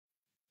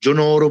Yo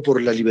no oro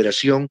por la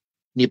liberación,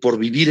 ni por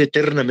vivir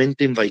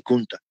eternamente en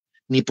Vaikunta,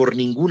 ni por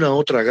ninguna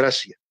otra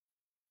gracia.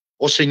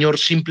 Oh Señor,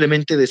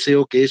 simplemente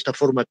deseo que esta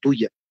forma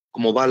tuya,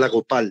 como Bala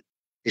Gopal,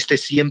 esté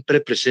siempre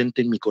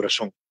presente en mi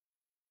corazón.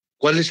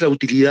 ¿Cuál es la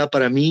utilidad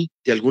para mí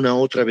de alguna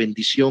otra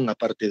bendición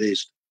aparte de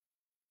esta?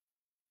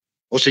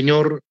 Oh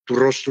Señor, tu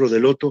rostro de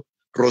loto,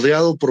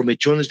 rodeado por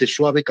mechones de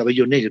suave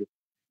cabello negro,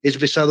 es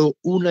besado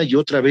una y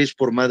otra vez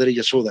por Madre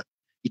Yasoda,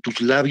 y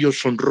tus labios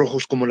son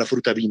rojos como la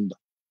fruta bimba.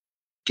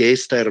 Que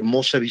esta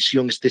hermosa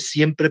visión esté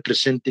siempre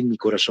presente en mi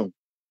corazón.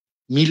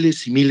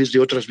 Miles y miles de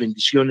otras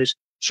bendiciones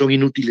son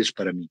inútiles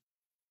para mí.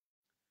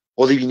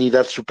 Oh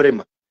divinidad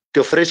suprema, te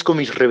ofrezco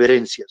mis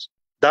reverencias.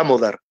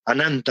 Damodar,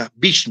 Ananta,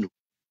 Vishnu.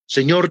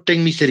 Señor,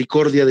 ten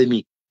misericordia de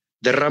mí.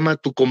 Derrama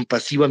tu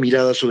compasiva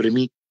mirada sobre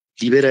mí.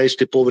 Libera a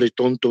este pobre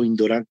tonto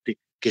indolente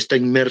que está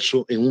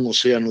inmerso en un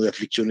océano de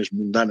aflicciones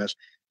mundanas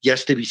y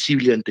hazte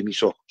visible ante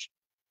mis ojos.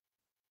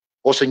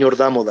 Oh Señor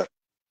Damodar,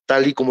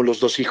 tal y como los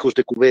dos hijos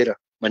de Kubera,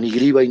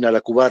 Manigriva y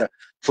Nalakubara,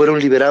 fueron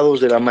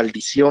liberados de la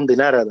maldición de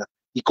Nárada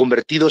y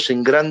convertidos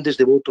en grandes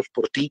devotos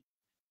por ti,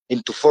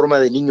 en tu forma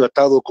de niño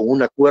atado con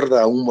una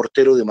cuerda a un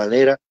mortero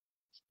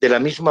de la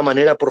misma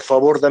manera, por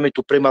favor, dame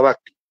tu prema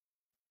bhakti.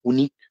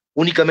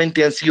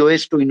 Únicamente ansío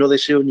esto y no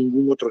deseo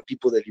ningún otro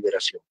tipo de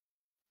liberación.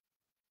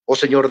 Oh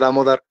Señor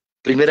Damodar,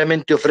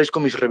 primeramente ofrezco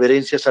mis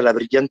reverencias a la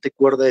brillante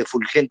cuerda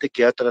efulgente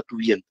que ata a tu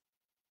vientre.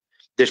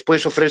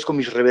 Después ofrezco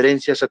mis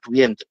reverencias a tu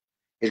vientre,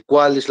 el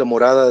cual es la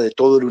morada de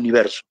todo el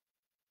universo.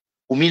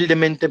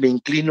 Humildemente me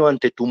inclino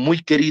ante tu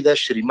muy querida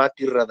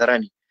Srimati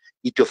Radharani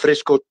y te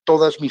ofrezco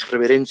todas mis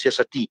reverencias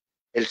a ti,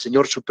 el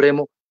Señor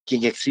Supremo,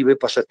 quien exhibe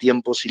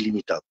pasatiempos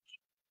ilimitados.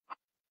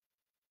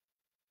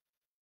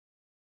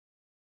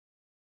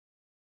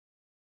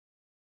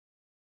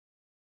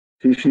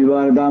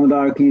 Shiva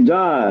Damodar ki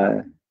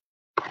jai.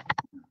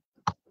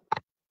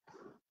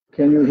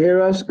 Can you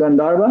hear us,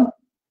 Gandharva?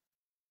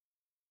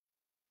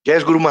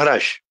 Yes, Guru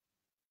Maharaj.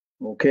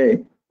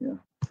 Okay. Yeah.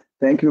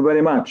 Thank you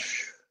very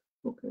much.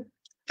 Okay.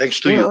 Thanks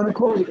to you.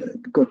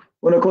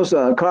 Una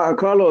cosa,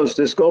 Carlos,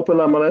 disculpa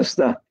la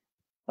molesta.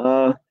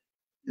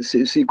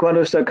 Si cuando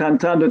está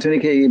cantando tiene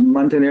que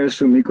mantener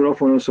su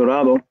micrófono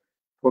cerrado,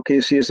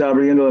 porque si está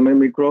abriendo el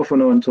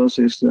micrófono,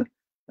 entonces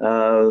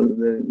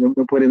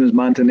no podemos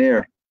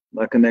mantener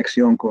la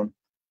conexión con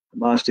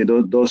más de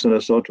dos de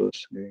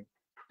nosotros,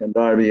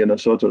 Gandharva y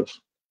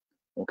nosotros.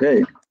 Ok.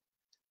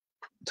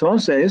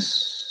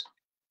 Entonces,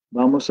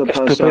 vamos a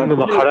pasar. Estupendo,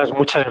 Maharaj,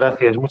 muchas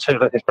gracias,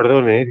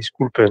 perdone,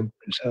 disculpen,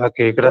 pensaba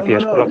que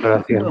gracias por la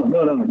aclaración.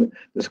 No,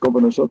 disculpa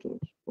nosotros,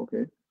 ok.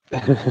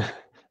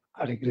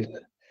 Hare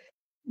Krishna.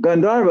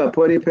 Gandharva,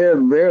 ¿puede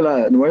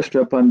ver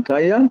nuestra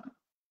pantalla?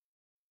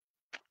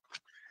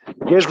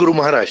 Yes, Guru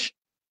Maharaj.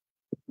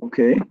 Ok,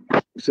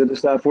 usted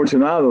está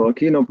afortunado,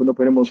 aquí no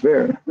podemos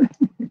ver.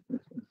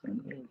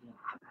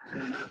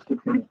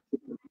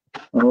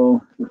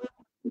 Oh,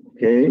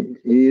 ok,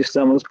 y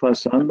estamos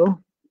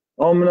pasando.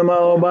 Om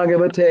Namo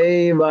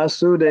Bhagavate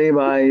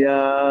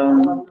Vasudevaya.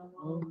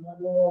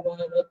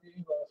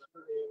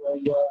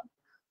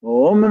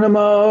 Om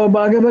Namo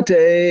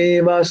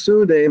Bhagavate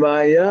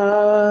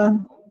Vasudevaya.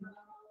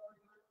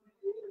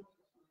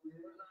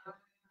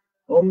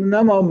 Om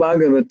Namo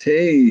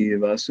Bhagavate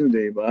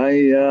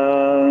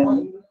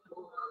Vasudevaya.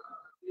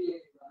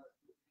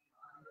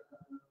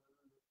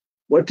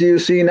 What do you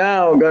see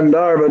now,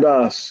 Gandharva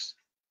Das?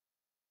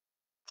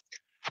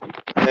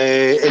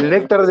 El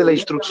néctar de la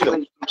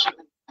instrucción.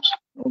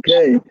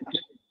 Okay.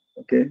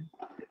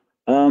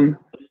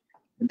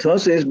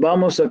 Entonces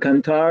vamos a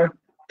cantar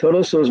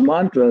todos los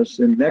mantras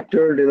en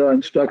néctar de la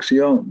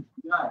instrucción.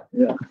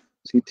 Yeah.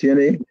 Si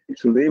tiene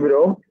su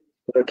libro,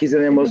 aquí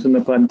tenemos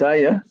una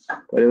pantalla,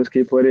 para los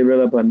que pueden ver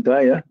la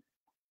pantalla.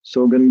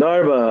 So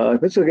Gandharva,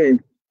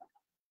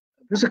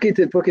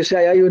 porque si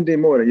hay un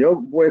demora, yo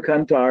voy a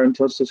cantar,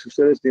 entonces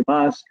ustedes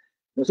demás,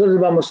 nosotros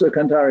vamos a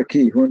cantar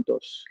aquí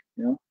juntos.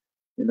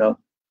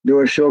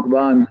 Dua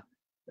Shokban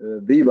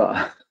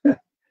viva.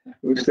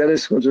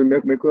 Ustedes con sus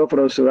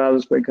micrófonos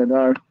cerrados pueden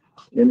cantar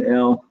en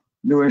el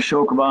Dua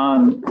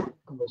Shokban,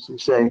 como se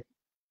dice,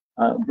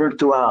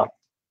 virtual.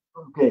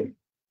 Ok.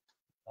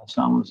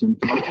 Pasamos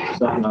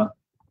entonces a la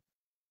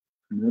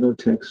primera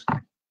texto.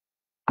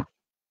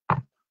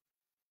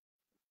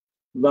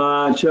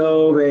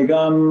 Vacho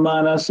vegam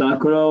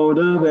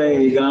manasakroda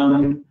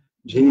vegam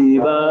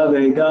jiva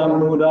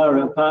vegam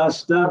udara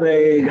pasta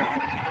vegam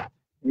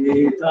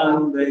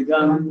etan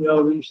vegam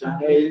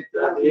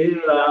yovishaheta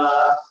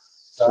ila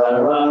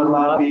sarvam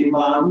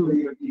abhimam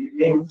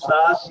vikim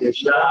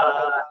sasyasha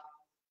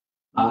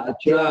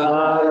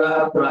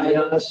achara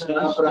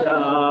prayasa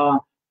praya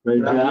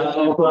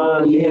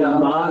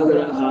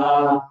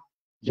prajapaliyamagraha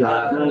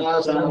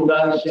jana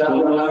sangasya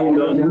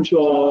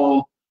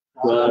vaidamcho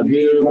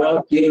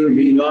Bhakti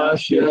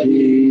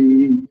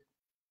Vinashyahi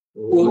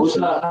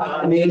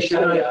Usahani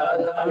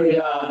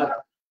Shayadaya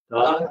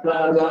Tata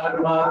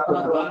Dharma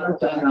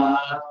Pravartana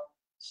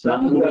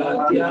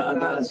Sangatya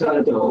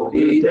Sato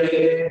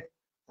Ite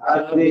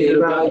Sadir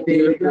Bhakti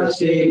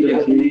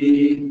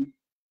Prasidhati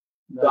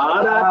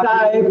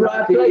Bharatai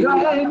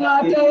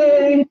Pratyagayate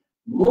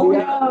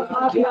Bhuya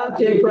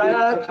Bhakyate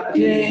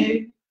Prayakate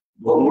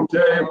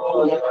Bhute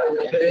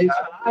Bhujayate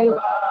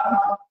Saiva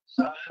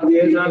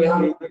Savyedam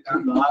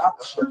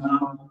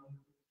Vikamakshanam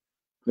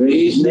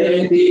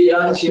Krishneti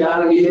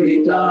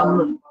Yasyagiritam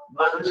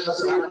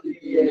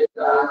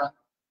Manasatiyeta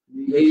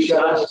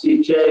Vishasti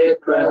Che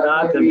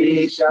Pranatami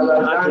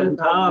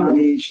Savajantam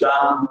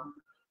Visham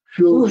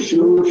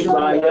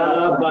Shushushvaya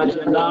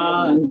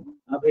Bhajanan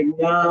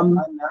Abhignam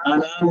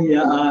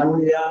Ananya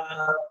Anya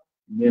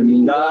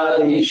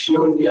Nimdali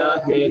Shunya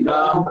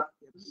Hegam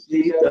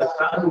Sita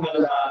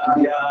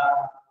Sangaladya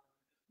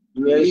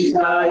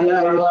Dveshaya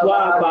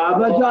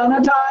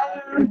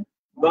Swabhajanataya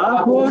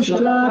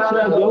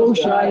Vakushatra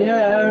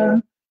Doshaya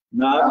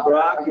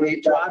Naprakri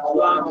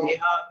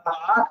Tattvamiha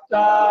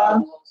Bhakta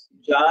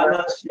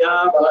Janasya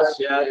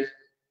Pasyat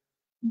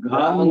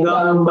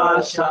Gangam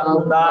Basam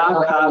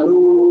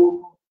Kalu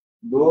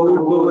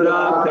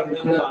Burbura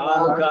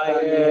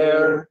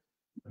Kangapankayer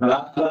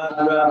Bhakta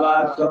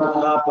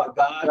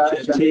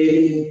Pagachati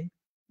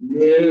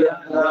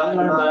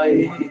Niranai.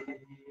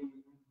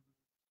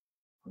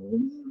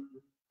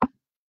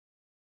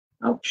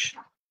 Ouch.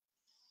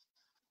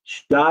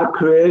 Shri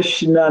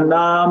Krishna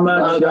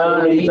Nama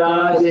Charita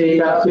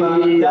Deya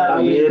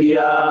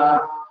Vidya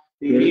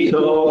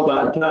Ito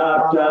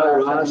Patapta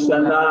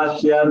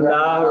Rasanasya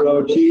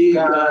Narochi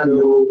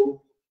Kanu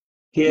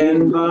Kin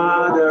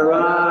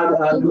Badarad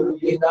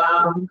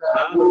Anuginam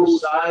Kalu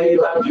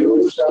Saiva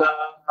Justa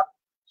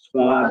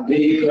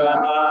Swati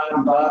Raman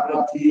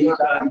Bhakti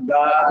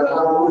Kandada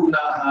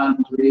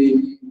Munahantri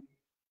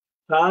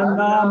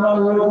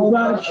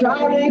Tanamaruva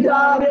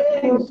Charitare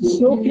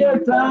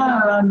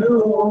Sukyatanu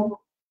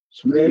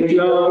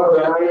Smrityo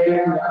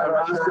Gavena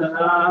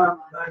Rasana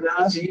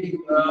Manasi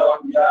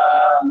Gavya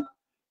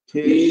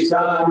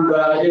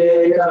Tisambhaye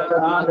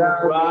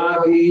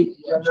Katanaragi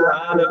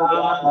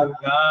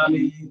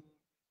Janavagami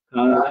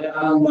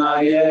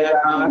Kayamaye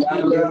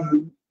Akali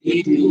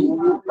Iti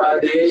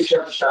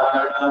Upadesha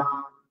Sharam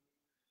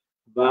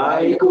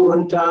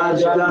Vaikunta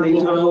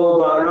Janito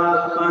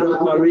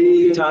Varamanupari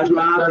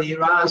Tajrapi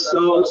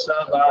Raso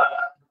Sava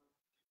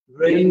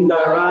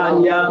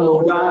Vrindaranya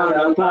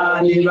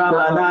Mudarapani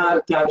Ramana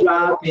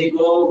Tajrapi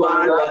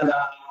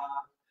Govardhana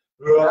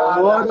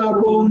Radha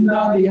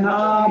Kunda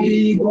Vihavi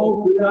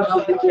Gopura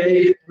Sate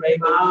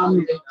Premam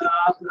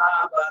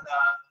Nitapravana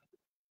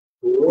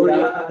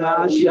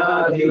Puradasya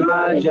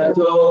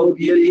Virajato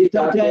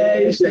Giritate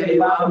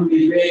Sevam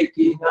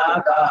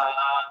Vivekinata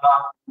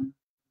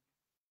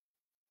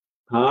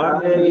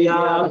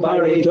Hareya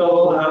Parito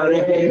Hare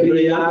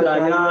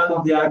Priyataya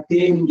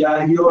Vyaktim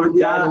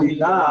Jahyurdya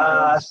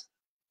Vilas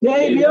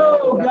Devyo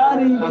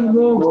Gari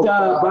Mukta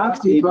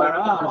Bhakti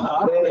Param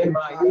Hare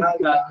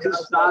Mayika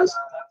Nistas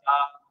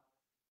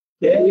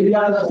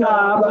Devyasta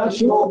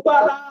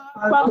Vashupara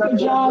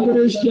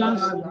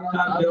Pakajadrishas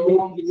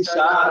Kadoki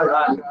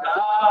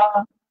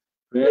Saranda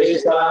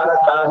Presta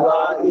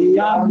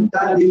Tavadiyam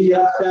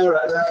Tadiya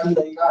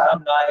Sarasandikam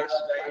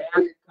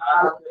Naisvayam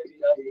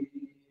Karpayati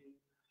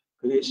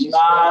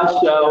Krishna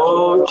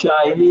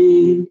Shaochayi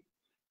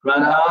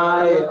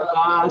Pranaya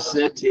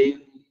Vasati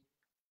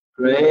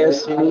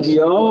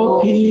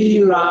Presidyoki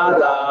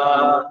Radha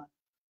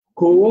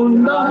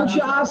Kundam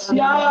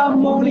Chasya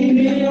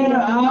Munir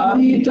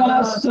Abhita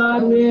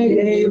Sarve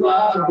Eva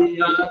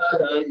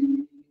Vyadai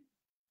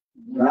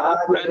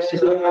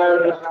Yaprasya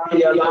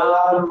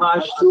Yalam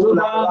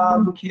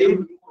Ashturam Kim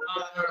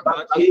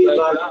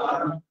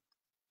Bhakivaram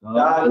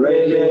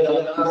Darele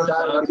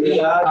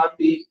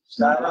Sakyati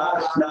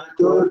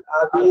Sarasnatur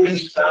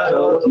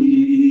Abhistaroti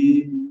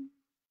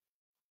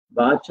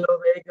Vacho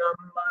Vegam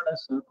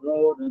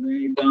Manasakroda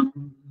Vegam.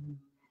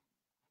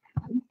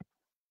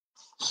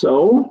 So,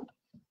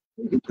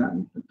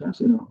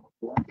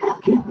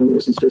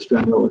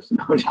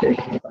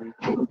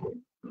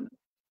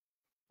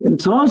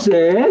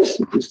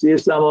 entonces, si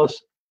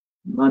estamos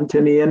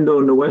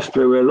manteniendo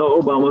nuestro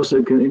reloj, vamos a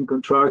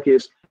encontrar que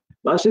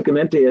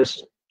básicamente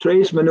es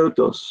 3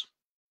 minutos.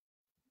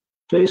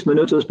 3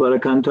 minutos para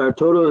cantar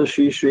todo el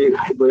Shri Shri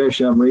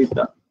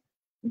Amrita.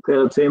 Que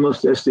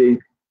hacemos esta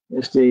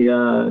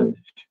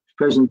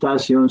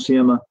presentación se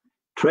llama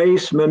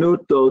 3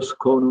 minutos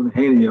con un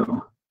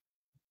genio.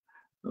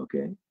 Ok.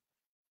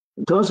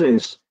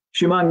 Entonces,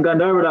 Shriman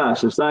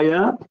Gandharvadas, ¿está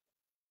allá?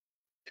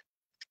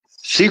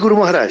 Sí, Guru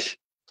Maharaj.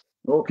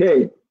 Ok.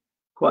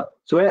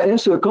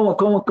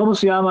 ¿Cómo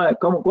se llama?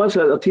 ¿Cuál es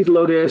el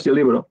título de este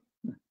libro?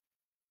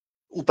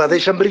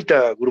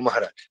 Upadeshamrita, Guru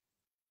Maharaj.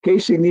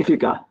 ¿Qué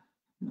significa?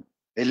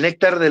 El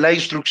néctar de la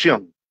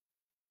instrucción.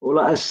 O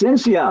la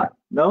esencia,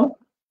 ¿no?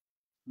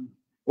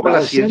 O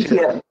la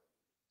ciencia.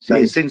 Sí, la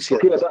esencia.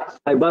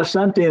 Hay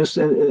bastantes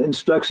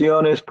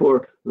instrucciones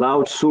por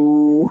Lao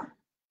Tzu,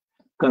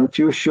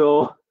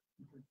 Confucio,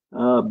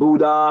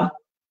 Buda,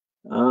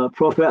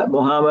 Prophet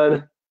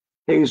Muhammad,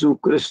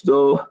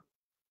 Jesucristo,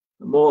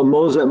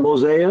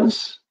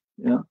 Moisés,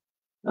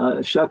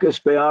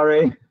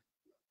 Shakespeare,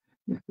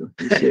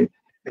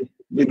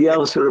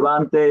 Miguel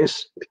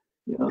Cervantes,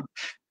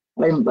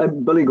 hay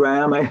Billy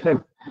Graham,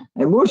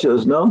 hay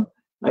muchos, ¿no?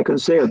 Hay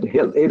consejos,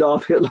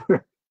 Adolf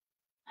Hitler,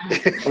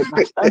 hay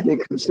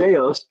bastante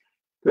consejos,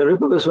 pero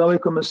porque Swami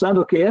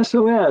comenzando que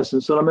eso es,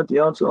 solamente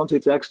 11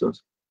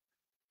 textos.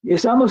 Y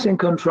estamos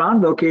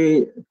encontrando que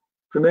el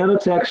primer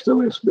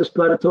texto es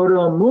para todo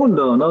el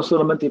mundo, no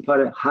solamente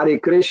para Hare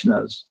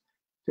Krishnas.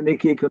 Tiene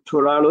que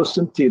controlar los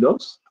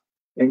sentidos.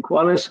 ¿En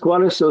cuál es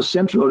el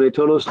centro de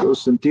todos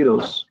los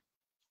sentidos?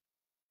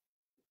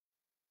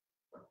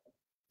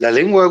 ¿La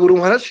lengua, Guru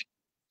Maharaj?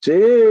 Sí.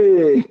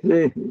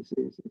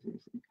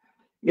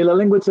 Y la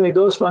lengua tiene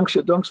dos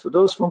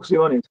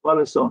funciones.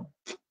 ¿Cuáles son?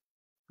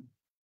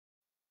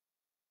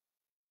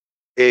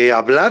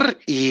 Hablar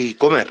y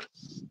comer.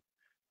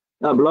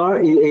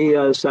 Hablar y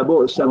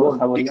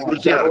saborear.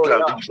 Disfrutar,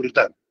 claro,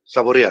 disfrutar,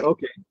 saborear.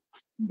 Okay.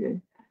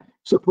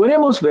 So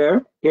podemos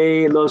ver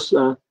que los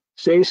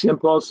 6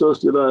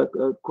 impulsos del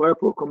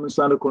cuerpo,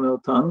 comenzando con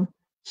el tongue,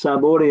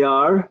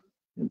 saborear,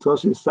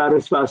 entonces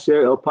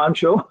satisfacer el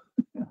pancho,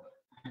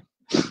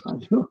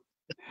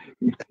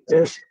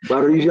 es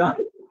barriga,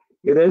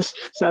 es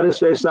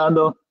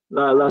satisfaciendo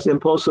los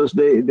impulsos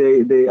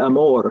de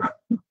amor.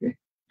 Okay.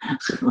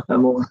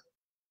 Amor.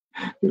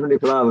 No hay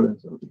palabras.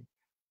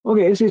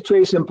 Okay, esos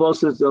 3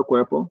 impulsos del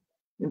cuerpo.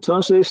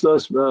 Entonces,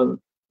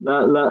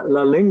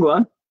 la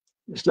lengua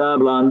está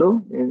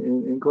hablando,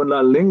 con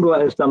la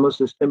lengua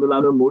estamos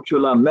estimulando mucho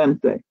la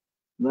mente.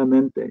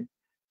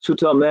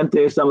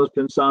 Sutilmente estamos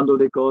pensando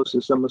de cosas,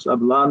 estamos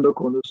hablando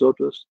con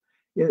nosotros.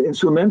 ¿En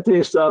su mente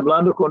está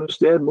hablando con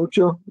usted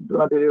mucho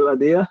durante el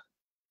día?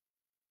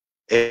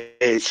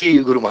 Sí,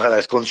 Guru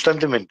Maharaj,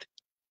 constantemente.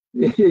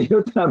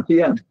 Yo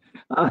también.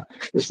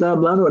 ¿Está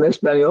hablando en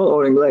español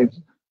o en inglés?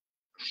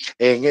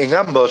 En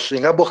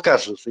ambos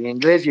casos, en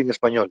inglés y en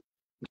español.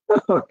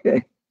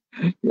 Okay.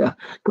 Yeah.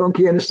 ¿Con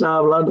quién está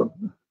hablando?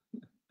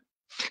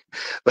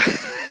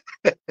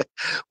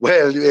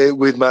 Well,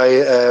 with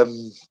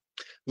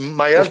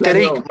my alter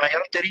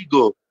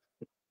ego.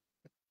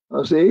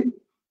 ¿Oh, sí?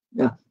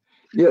 Yeah.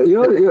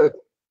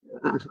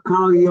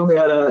 Carl Jung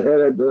era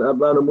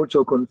hablando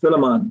mucho con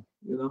Philemon,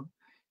 you know?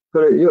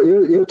 Pero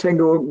yo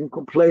tengo un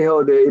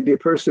complejo de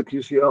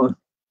persecución.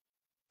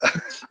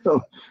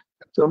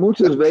 So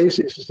muchas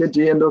veces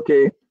entiendo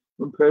que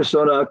una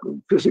persona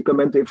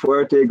físicamente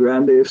fuerte,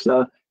 grande,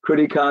 está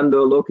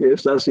criticando lo que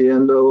está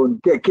haciendo.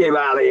 ¿Qué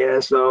vale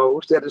eso?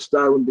 Usted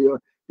está un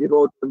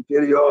devoto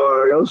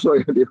interior, yo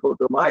soy un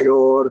devoto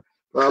mayor.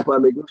 Papá,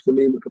 me gusta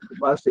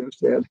más de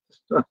usted.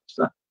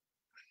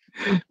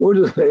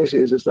 Muchas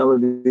veces estamos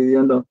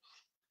viviendo,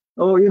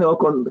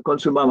 con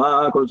su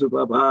mamá, con su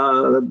papá,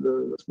 la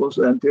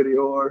esposa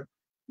anterior.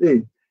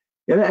 Sí.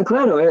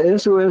 Claro,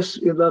 eso es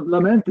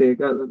la mente,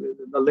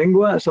 la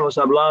lengua estamos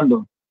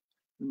hablando.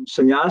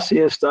 Sannyasi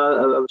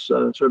está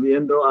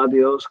sirviendo a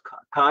Dios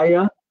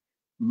kaya,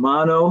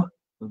 mano,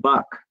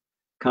 vak.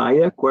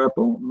 Kaya,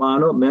 cuerpo,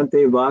 mano,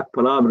 mente, vak,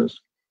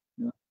 palabras.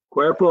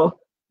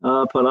 Cuerpo,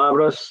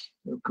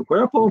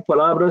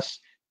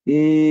 palabras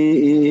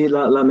y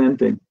la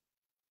mente.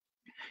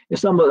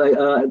 Estamos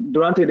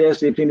durante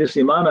este fin de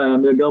semana,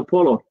 Miguel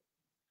Polo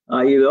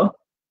ha ido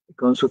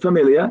con su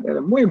familia,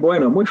 era muy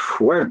bueno, muy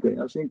fuerte,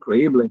 es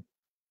increíble.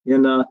 Y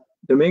en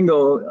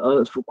domingo, a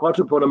las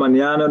 4 por la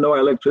mañana, no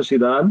hay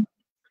electricidad.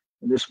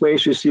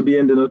 Después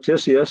recibiendo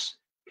noticias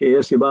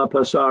que se va a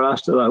pasar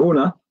hasta la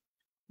 1.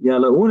 Y a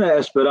la 1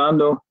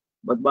 esperando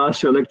va a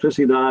ser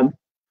electricidad,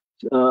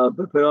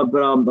 pero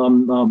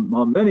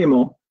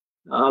mínimo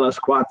a las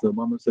 4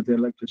 vamos a tener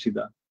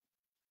electricidad.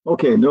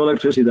 Ok, no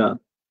electricidad.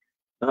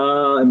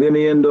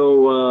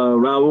 Viniendo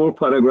Raúl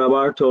para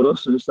grabar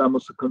todos,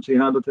 estamos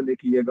aconsejando tener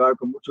que llegar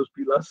con muchas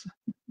pilas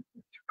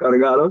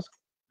cargados.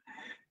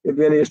 Y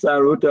viene esta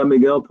ruta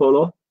Miguel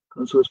Polo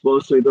con su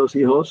esposo y 2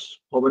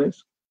 hijos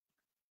jóvenes.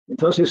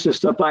 Entonces se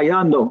está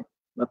fallando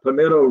la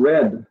primera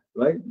red,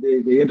 right,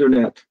 de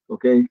internet,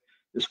 ok.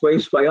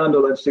 Después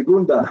fallando la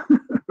segunda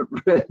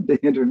red de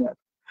internet,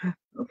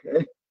 ok.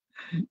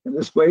 Y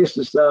después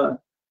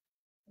está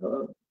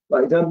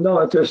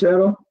fallando el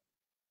tercero.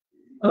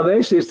 A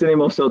veces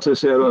tenemos el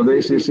tercero, a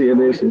veces sí, a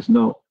veces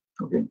no.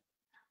 Okay.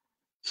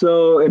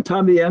 So,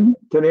 también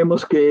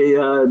tenemos que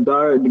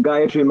dar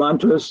Gayatri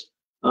mantras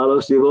a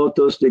los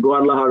devotos de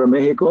Guadalajara,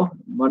 México.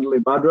 Mandali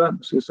Badra,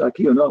 si es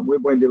aquí o no, muy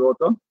buen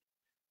devoto.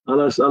 A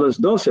las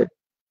 12.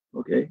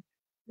 Okay.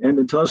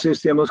 Entonces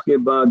tenemos que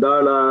dar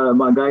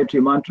la Gayatri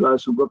mantra a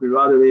su propia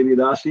Radha Devi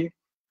Dasi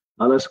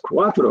a las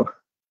 4.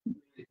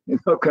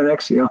 No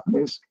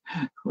conexiones,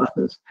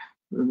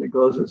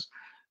 cosas.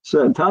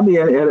 So,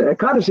 también el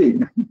Ekadasi,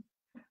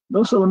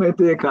 no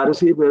solamente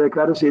Ekadasi, pero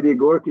Ekadasi de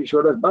Gorky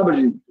Shodas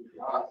Babaji.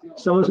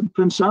 Estamos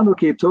pensando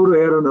que todo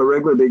era una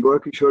regla de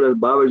Gorky Shodas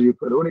Babaji,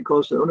 pero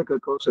la única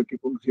cosa que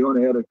funciona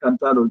era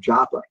cantando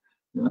japa,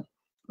 ¿no?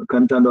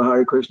 Cantando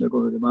Hare Krishna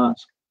con los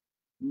demás.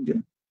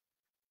 Okay.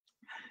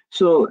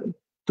 So,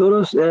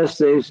 todos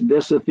estos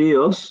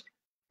desafíos,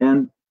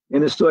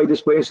 estoy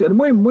después, es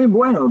muy, muy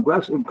bueno,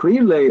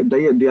 increíble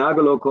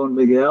diálogo con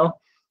Miguel,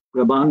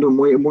 grabando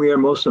muy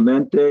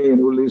hermosamente y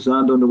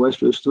utilizando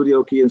nuestro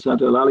estudio aquí en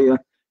Santa Eulalia,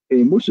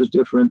 muchos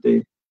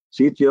diferentes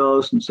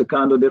sitios,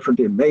 sacando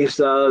diferentes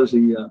mesas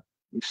y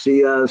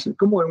sillas,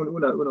 como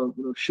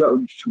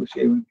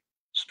un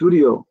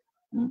estudio.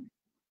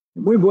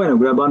 Muy bueno,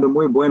 grabando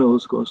muy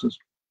buenas cosas.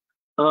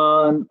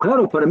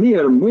 Claro, para mí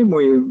era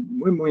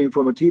muy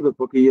informativo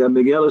porque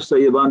Miguel está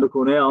llevando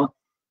con él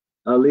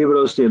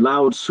libros de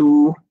Lao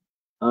Tzu,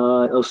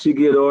 el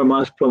seguidor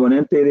más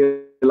prominente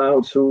de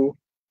Lao Tzu,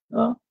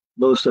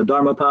 los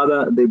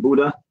Dharmapada de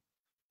Buda,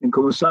 y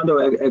comenzando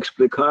a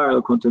explicar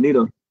el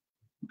contenido.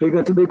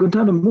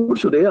 Preguntando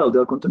mucho de él,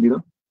 del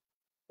contenido.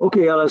 Ok,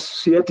 a las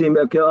 7,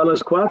 a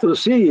las 4,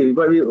 sí,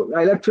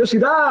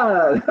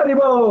 electricidad,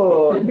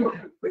 ánimo,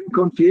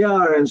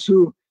 confiar en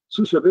su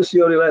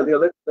servicio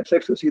de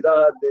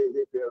electricidad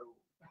de Perú.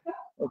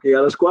 Ok,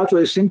 a las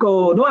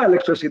 4:05 no hay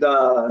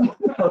electricidad.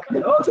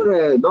 Okay, no,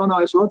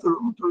 es otro.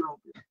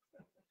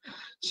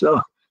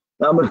 So,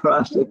 estamos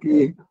hasta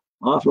aquí,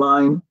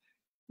 offline,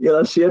 y a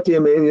las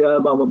 7:30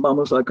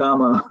 vamos a la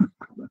cama,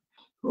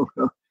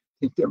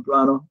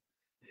 temprano.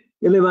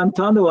 Y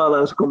levantando a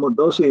las como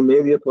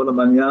 12:30 por la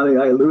mañana, y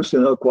hay luz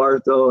en el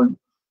cuarto.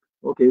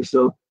 Okay,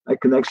 so hay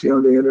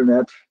conexión de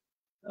internet.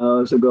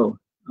 So go.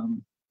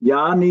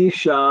 Yani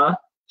Shah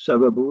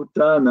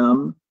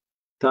Sarvabhutanam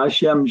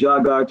Tashyam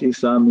Jagarti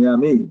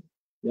Samyami.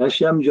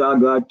 Yashyam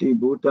Jagarti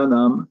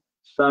Bhutanam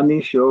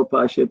Sanisho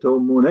Pasheto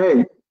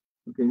Mune.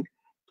 Okay.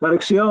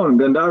 Traducción,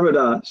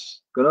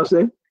 Gandharvadas.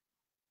 ¿Conoce?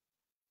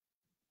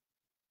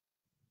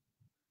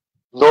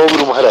 No,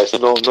 Guru Maharaj,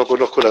 no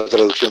conozco la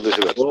traducción de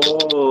ese verso.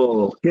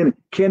 Oh,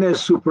 ¿quién es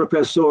su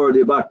profesor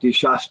de Bhakti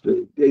Shastra?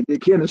 ¿De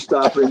quién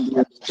está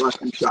aprendiendo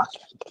Bhakti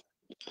Shastra?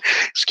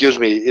 Excuse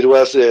me, it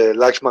was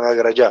Lakshman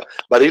Agraja,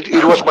 but it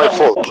was my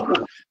fault.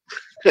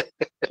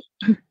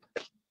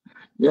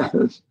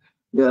 Yes.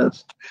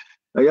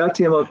 Allá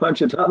tenemos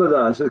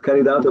Panchatapadas, es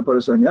candidato para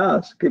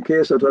sannyas.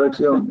 ¿Qué es la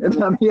traducción? Es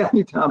la mía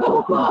ni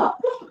tampoco.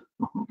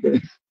 Okay.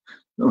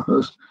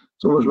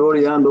 Somos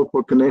rodeando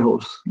por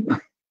conejos.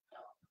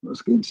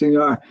 Los que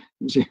enseñar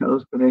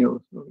los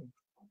conejos.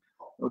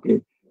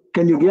 Okay.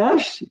 Can you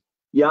guess?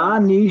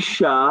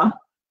 Yanisha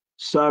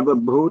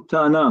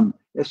Sarvabhutanam.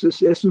 Es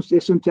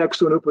un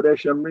texto en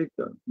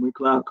Upadeshamrita, muy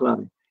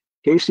claro.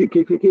 ¿Qué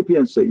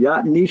piensa?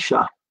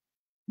 Yanisha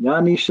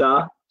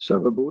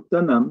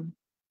Sarvabhutanam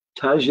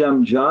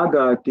Tajam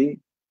Jagarti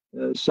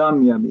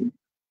Samyami.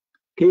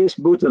 ¿Qué es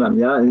Bhutanam?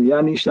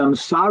 Yanisham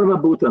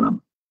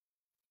Sarvabhutanam.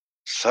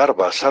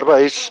 Sarva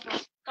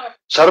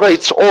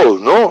it's all,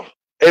 no?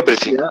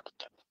 Everything. Yeah.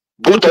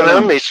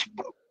 Bhutanam is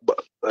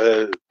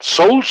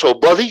souls or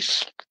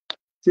bodies.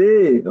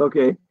 Sí,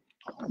 okay.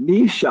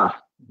 Nisha,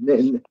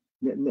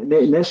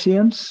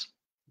 nescience.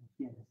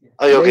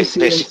 Okay,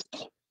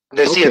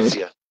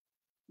 nesciencia.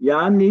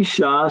 Ya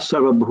Nisha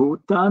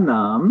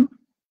Sarvabhutanam.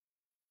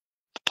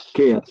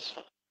 ¿Qué es?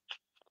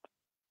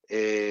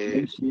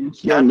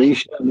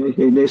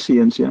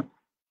 Nesciencia.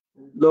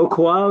 Lo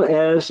cual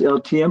es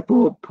el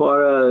tiempo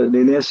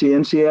de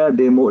nesciencia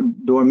de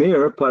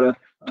dormir para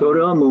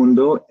todo el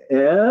mundo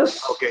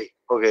es...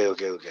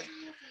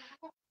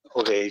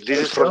 Okay, this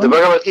is from the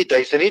Bhagavad Gita,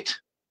 isn't it?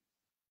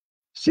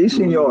 Sí,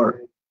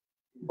 señor.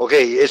 Ok,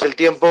 es el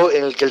tiempo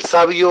en el que el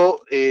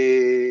sabio,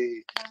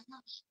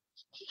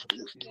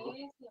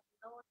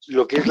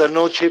 lo que es la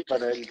noche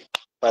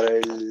para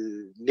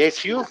el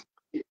necio,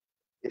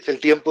 es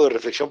el tiempo de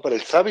reflexión para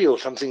el sabio, o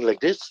something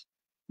like this.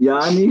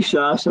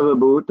 Yanisha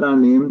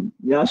Sarvabhutanim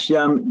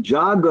Yashyam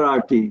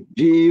Jagrati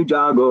Jiv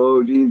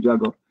Jago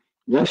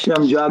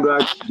Yashyam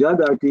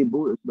Jagrati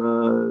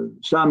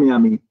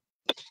Samyami.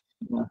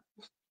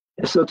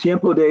 Es el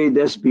tiempo de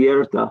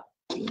despierta.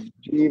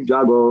 Jiv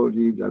Jago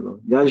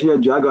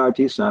Yashyam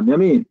Jagrati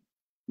Samyami.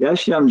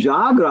 Yashyam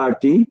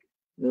Jagrati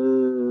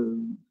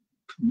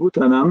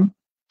Bhutanam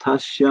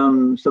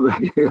Tashyam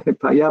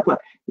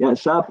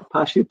Yasap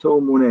Pashito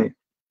Mune.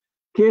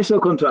 ¿Qué es el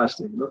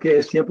contraste? Lo que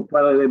es tiempo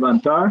para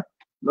levantar,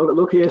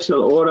 lo que es la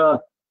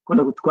hora,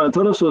 cuando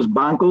todos los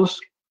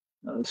bancos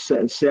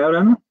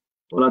cierran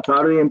por la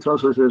tarde,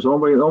 entonces los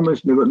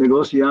hombres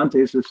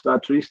negociantes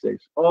están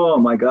tristes. Oh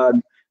my God,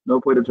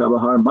 no puede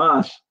trabajar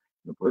más,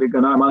 no puede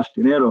ganar más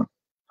dinero.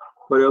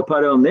 Pero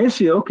para el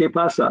necio, ¿qué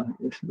pasa?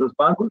 Los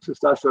bancos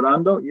están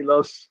cerrando y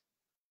los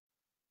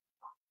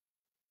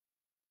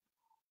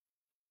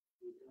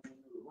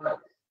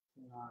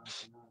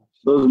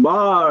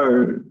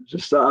bars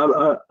están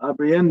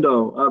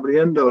abriendo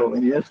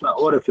y es la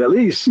hora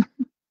feliz.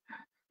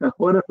 La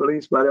hora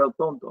feliz para el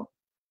tonto.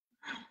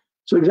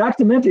 So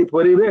exactamente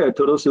puede ver,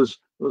 todos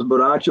los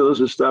borrachos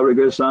están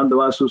regresando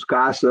a sus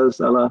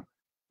casas a la,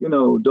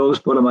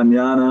 2 por la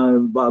mañana,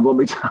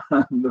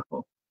 vomitando.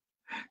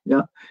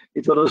 ¿Ya?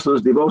 Y todos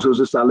los devotos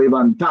están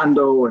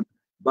levantando,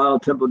 va al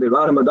templo de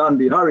Radhamadan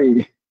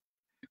Bihari.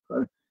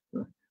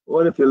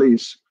 Hora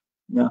feliz.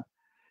 ¿Ya?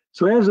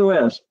 So eso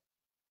es.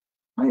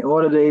 Hay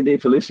hora de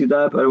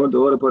felicidad para una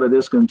hora para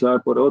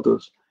descansar por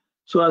otros.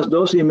 Son las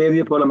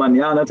 12:30 por la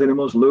mañana,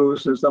 tenemos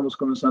luz, estamos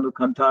comenzando a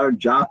cantar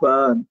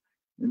japa,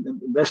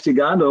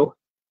 investigando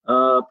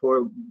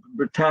por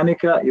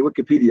Británica y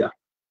Wikipedia.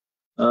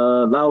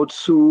 Lao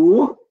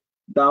Tzu,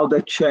 Dao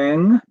De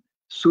Cheng,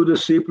 su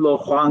discípulo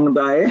Juan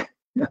Dae,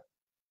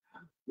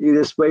 y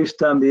después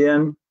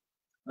también,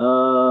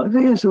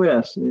 eso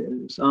es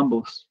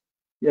ambos.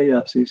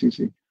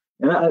 Sí.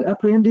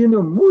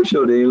 Aprendiendo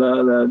mucho de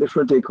las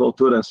diferentes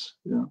culturas.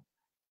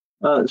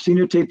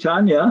 Señor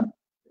Chaitanya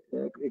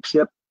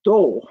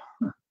aceptó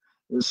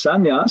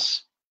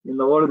sannyas en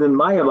la orden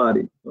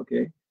Mayavadi,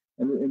 okay.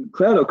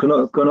 Claro,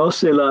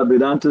 conoce la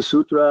Vedanta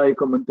Sutra y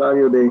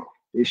comentario de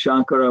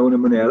Shankara de una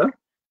manera.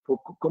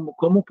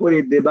 ¿Cómo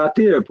puede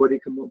debatir? Puede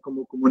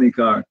cómo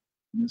comunicar.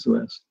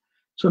 Eso es.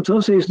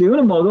 Entonces, de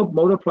un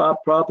modo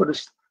propio,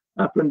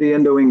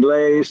 aprendiendo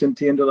inglés,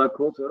 entiendo la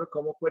cultura,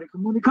 cómo puede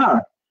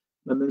comunicar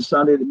el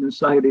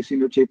mensaje de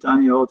Señor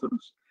Chaitanya a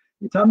otros.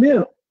 Y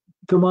también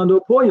tomando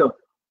apoyo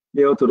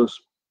de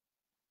otros.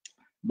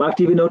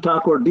 Bhaktivinoda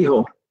Thakur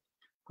dijo,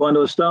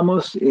 cuando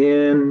estamos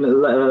en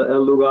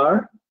el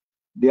lugar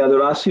de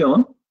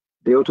adoración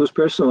de otras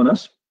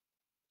personas,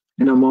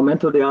 en el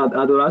momento de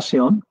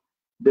adoración,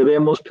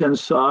 debemos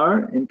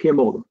pensar en qué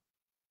modo.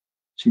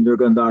 Señor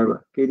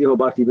Gandharva, ¿qué dijo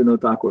Bhaktivinoda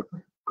Thakur?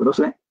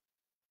 ¿Conoce?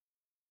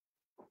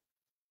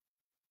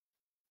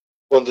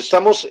 Cuando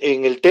estamos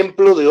en el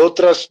templo de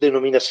otras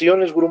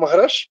denominaciones, Guru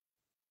Maharaj.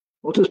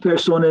 Otras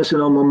personas en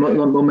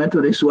el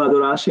momento de su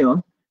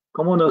adoración,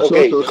 como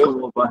nosotros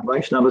como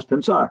Vaishnavas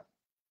pensar.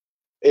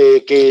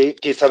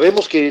 Que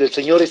sabemos que el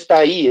Señor está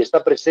ahí,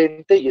 está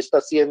presente y está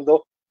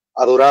siendo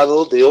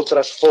adorado de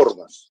otras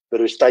formas,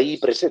 pero está ahí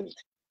presente.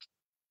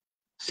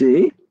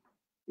 Sí,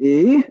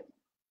 y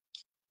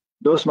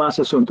dos más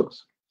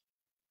asuntos.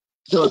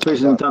 Estamos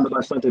presentando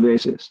bastantes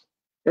veces.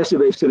 Esta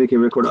vez tiene que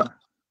recordar.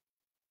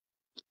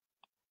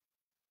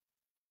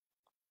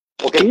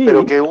 Ok,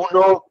 pero que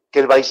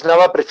el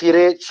Vaishnava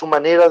prefiere su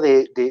manera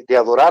de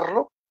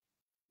adorarlo.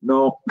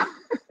 No.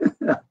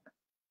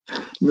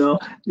 No,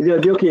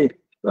 yo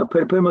que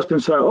podemos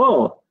pensar,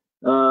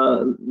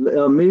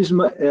 el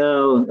mismo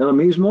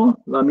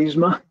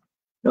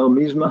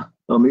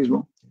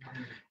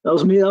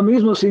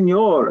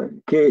Señor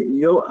que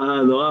yo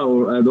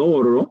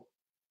adoro,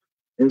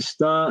 he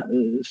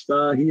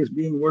is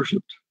being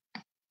worshipped.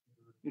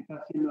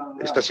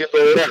 Está siendo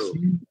adorado.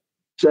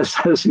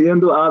 Está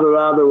siendo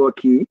adorado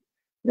aquí.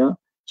 ¿Ya?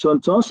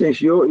 Entonces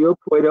yo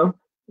puedo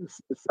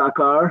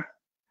sacar,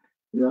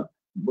 ¿ya?,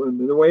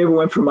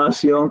 nueva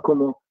información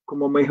como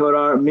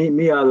mejorar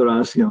mi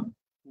adoración.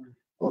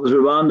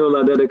 Observando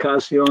la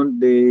dedicación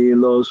de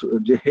los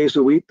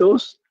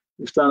jesuitas,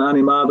 están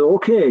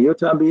animados, yo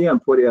también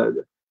podría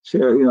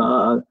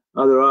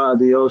adorar a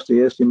Dios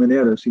de esta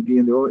manera,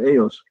 siguiendo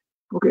ellos.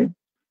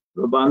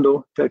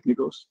 Probando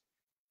técnicos.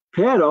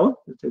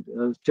 Pero,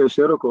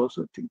 tercera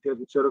cosa,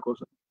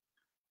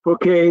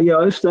 porque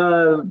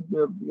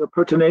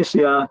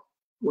pertenece a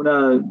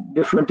una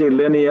diferente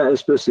línea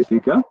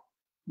específica,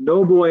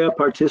 no voy a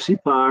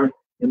participar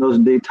en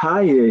los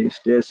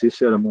detalles de esa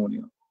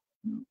ceremonia.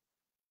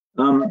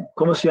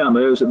 ¿Cómo se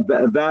llama?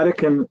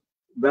 Vatican I,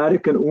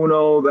 Vatican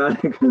II.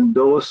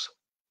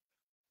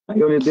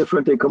 Hay una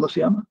diferente, ¿cómo se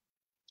llama?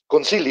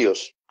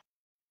 Concilios.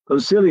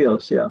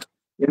 Concilios, ya.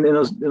 En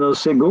el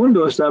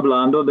segundo está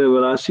hablando de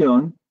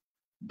relación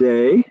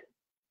de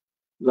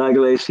la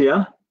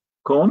iglesia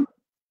con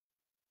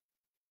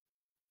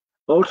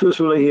otras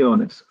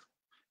religiones.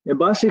 Y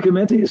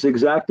básicamente es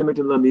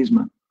exactamente la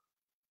misma.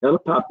 El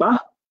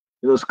Papa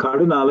y los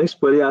cardenales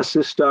pueden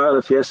asistir a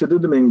la fiesta de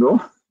domingo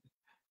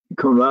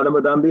con Radha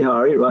Madan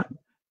Bihari, Radha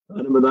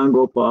Madan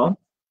Gopal,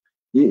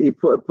 y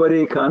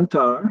puede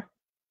cantar,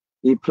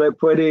 y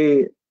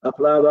puede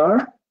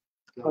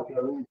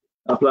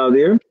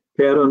aplaudir,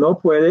 pero no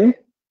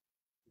puede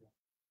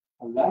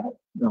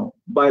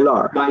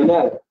bailar.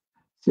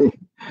 Sí,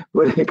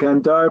 puede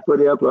cantar,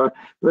 puede hablar,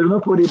 pero no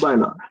puede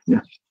bailar.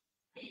 Yeah.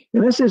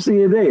 En esa es la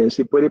idea,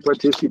 sí puede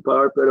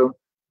participar, pero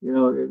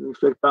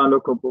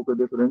respetando con poca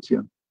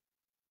diferencia.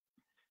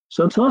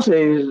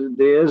 Entonces,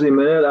 de esa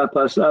manera ha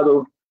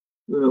pasado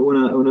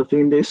una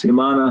fin de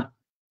semana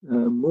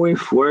muy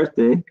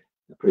fuerte,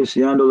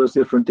 apreciando las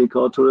diferentes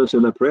culturas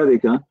de la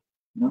prédica,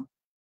 ¿no?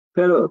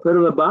 Pero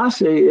la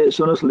base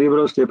son los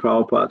libros de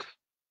Prabhupada.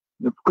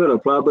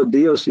 Claro, Prabhupada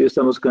Dios, si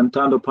estamos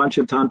cantando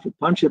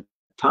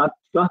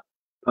Panchatattva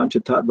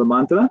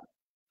mantra,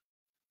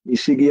 y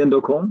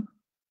siguiendo con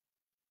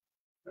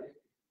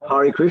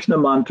Hare Krishna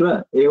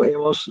mantra,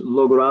 hemos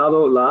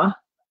logrado la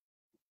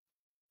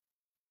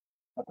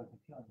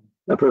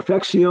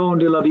perfección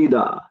de la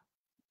vida.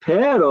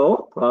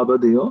 Pero, Prabhupada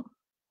dijo,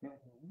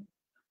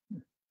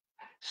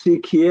 si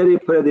quiere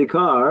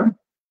predicar,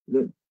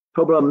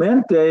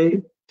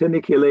 probablemente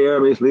tiene que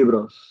leer mis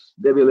libros.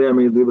 Debe leer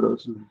mis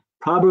libros.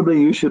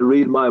 Probably you should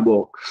read my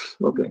books.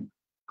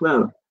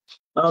 Claro.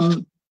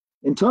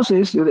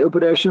 Entonces, el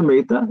Upadesha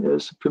Mrita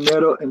es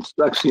primero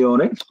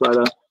instrucciones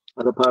para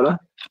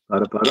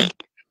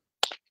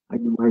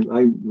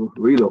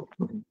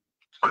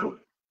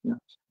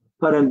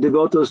para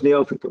devotos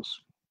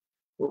neófitos.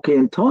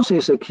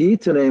 Entonces aquí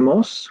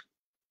tenemos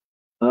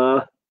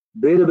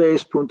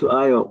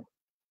database.io.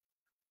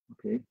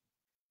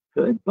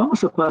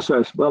 Vamos a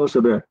pasar, vamos a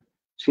ver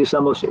si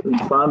estamos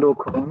entrando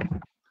con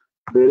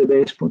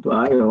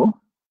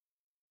Veredbase.io.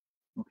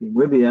 Ok,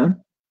 muy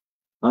bien.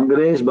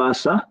 Andrés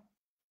Basa,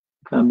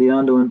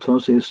 cambiando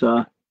entonces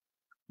a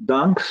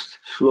Danks,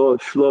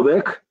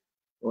 Slovak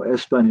o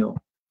español.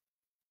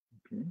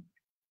 Okay.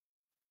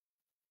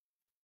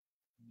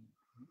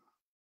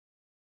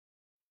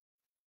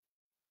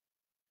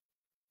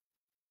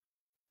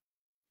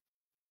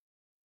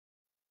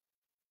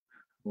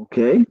 Ok,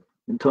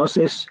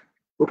 entonces,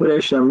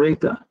 Upare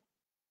Shamrita.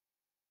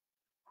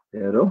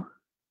 Pero,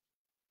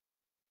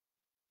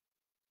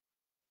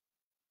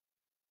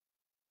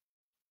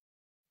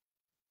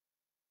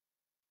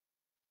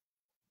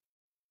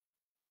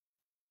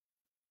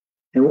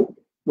 and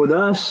with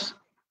us,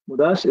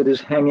 it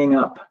is hanging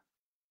up.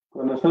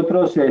 Con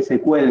nosotros se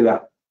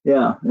cuelga.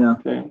 Yeah.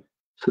 Sí.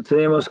 So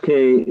tenemos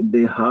que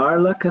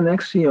dejar la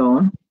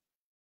conexión.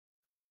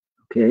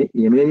 Ok,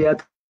 y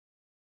inmediatamente.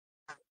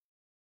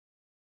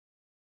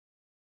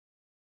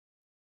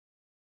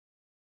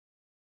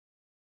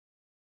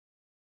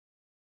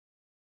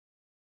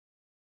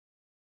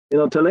 En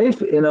el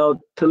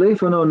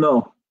teléfono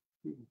no.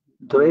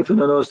 El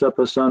teléfono no está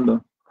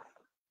pasando.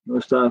 No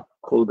está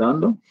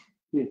colgando.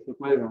 Sí, se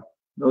cuelga.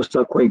 No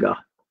está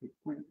cuelga.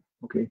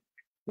 Ok.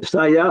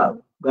 ¿Está ya,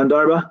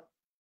 Gandharva?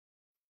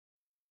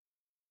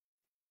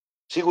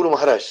 Sí, Guru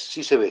Maharaj,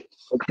 sí se ve.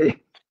 Ok.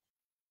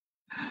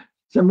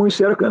 Está muy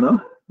cerca,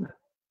 ¿no?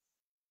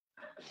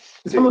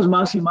 Estamos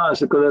más y más,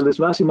 es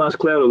más y más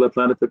claro la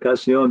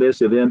planificación de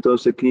este evento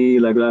aquí,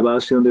 la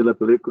grabación de la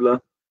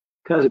película.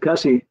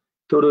 Casi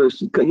todo,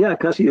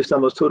 casi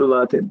estamos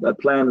todo el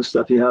plan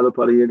está fijado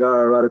para llegar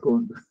a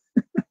Radhakund.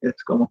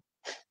 Es como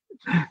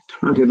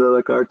tranquilo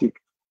de Kartik.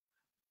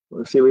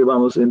 Si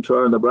vamos a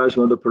entrar en la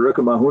Brajman de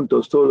Parikama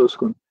juntos, todos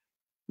con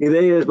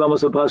ideas,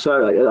 vamos a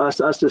pasar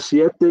hasta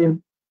 7 de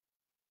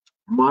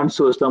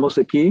marzo, estamos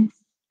aquí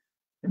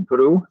en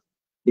Perú.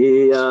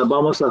 Y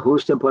vamos a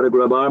Houston para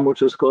grabar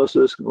muchas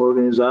cosas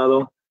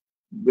organizado.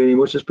 Vienen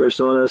muchas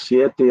personas,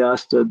 7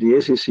 hasta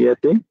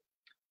 17.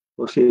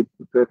 O sea,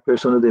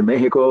 personas de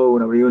México,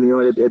 una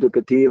reunión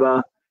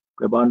educativa,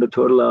 grabando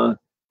toda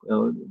la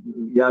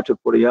yatra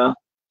por allá.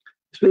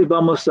 Después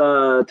vamos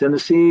a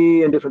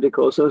Tennessee en diferentes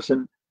cosas.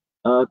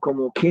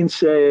 Como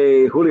 15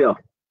 de julio,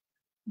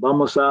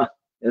 vamos a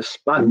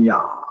España.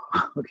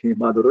 Ok,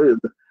 Madrid,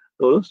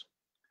 todos.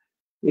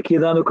 Y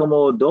quedando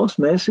como 2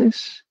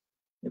 meses.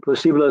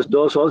 Posibles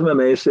 2 o 11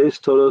 meses,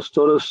 todos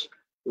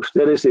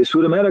ustedes de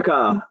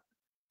Sudamérica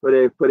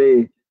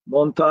pueden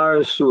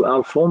montar su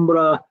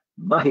alfombra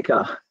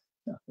mágica,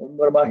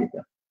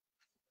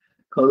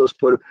 con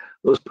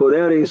los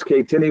poderes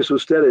que tienen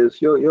ustedes.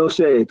 Yo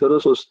sé,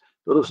 todos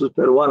los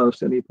peruanos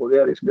tienen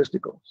poderes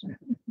místicos.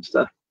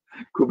 Está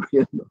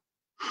cubriendo.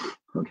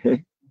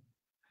 Okay.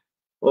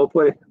 O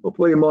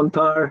puede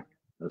montar,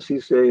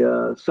 así se,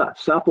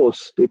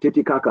 sapos de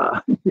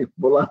Titicaca,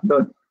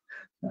 volando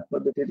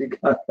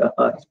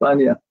a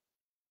España.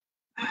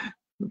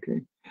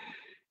 Okay.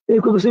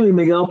 Inclusive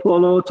Miguel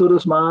Polo,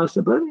 todos más.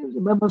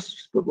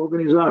 Vamos a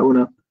organizar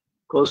una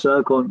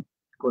cosa con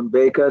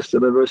becas de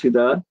la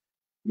universidad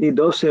y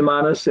 2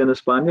 semanas en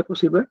España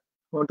posible,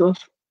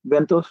 juntos,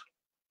 eventos,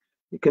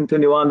 y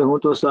continuando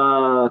juntos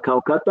a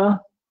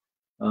Calcuta,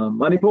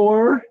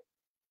 Manipur,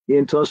 y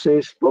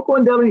entonces poco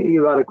en Delhi y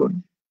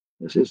Radhakund.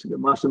 Ese es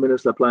más o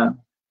menos el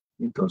plan.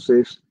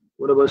 Entonces,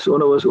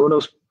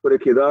 unos puede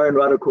quedar en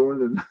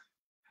Radhakund,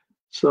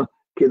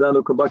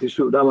 quedando con Bhakti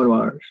Sudama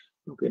Maharaj.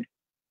 Okay.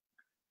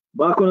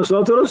 ¿Va con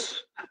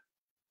nosotros?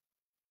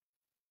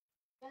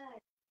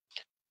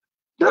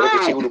 Claro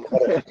que sí, Guru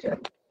Maharaj.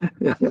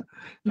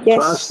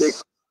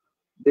 Yes.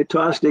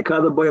 Detrás de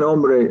cada buen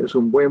hombre es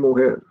una buena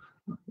mujer.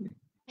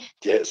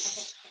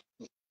 Yes.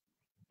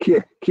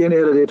 ¿Quién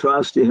era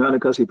detrás de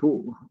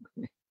Hiranyakasipu?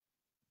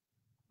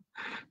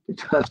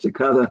 Detrás de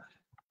cada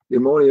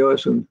demonio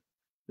es un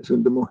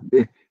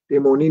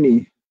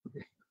demonini.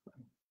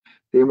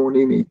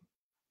 Demonini.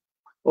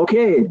 Ok,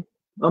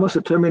 vamos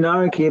a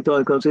terminar aquí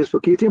entonces,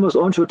 porque tenemos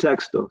 11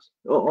 textos.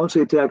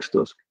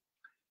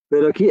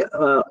 Pero aquí,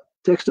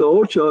 texto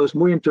 8 es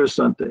muy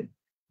interesante.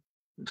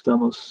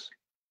 Estamos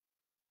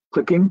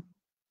clicking.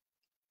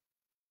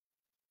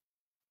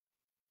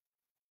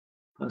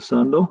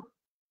 Pasando.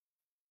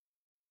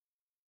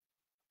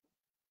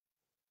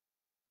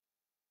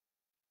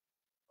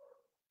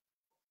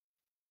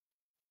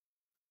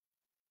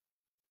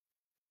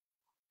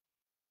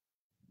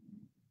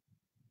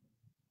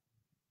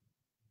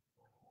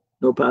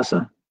 No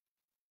pasa.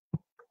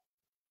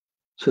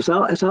 Es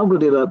algo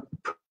de la...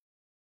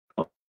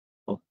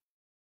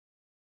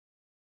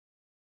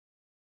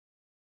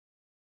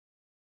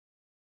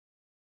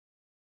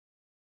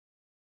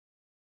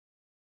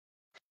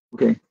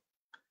 Ok.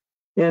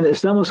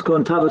 Estamos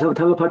con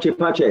Tava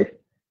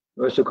Pache.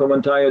 Nuestro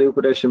comentario de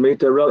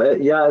Upadeshamrita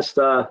ya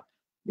está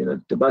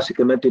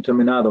básicamente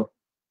terminado.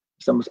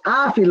 Estamos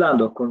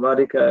afilando con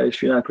Radhika y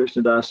Srinath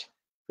Krishnadas,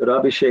 pero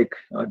Abhishek,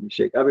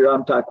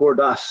 Abhiram Thakur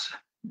Das.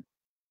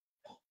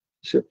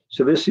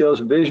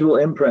 Servicios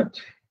Visual Imprint.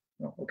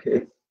 Ok.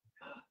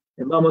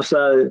 Y vamos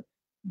a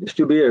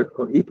distribuir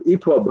con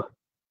EPUB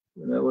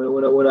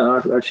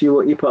un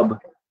archivo EPUB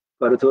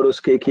para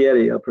todos que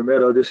quieren la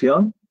primera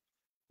audición.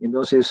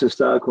 Entonces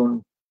está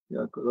con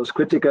las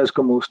críticas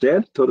como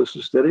usted, todos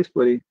ustedes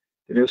pueden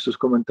tener sus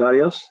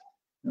comentarios.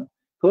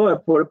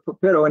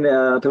 Pero en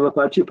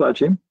Tavapachi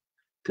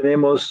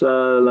tenemos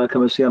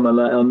 ¿cómo se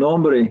llama? El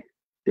nombre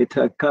de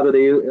cada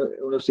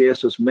uno de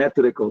estos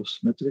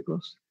métricos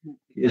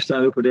que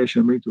están en Upadesha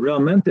Amrita.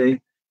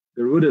 Realmente,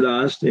 de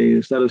Rudadas de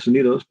Estados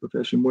Unidos,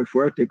 profesor muy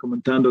fuerte,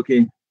 comentando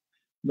que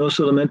no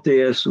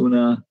solamente es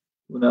una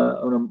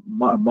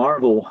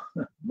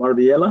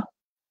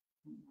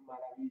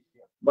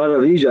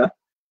maravilla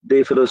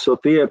de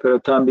filosofía, pero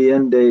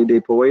también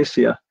de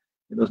poesía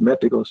en los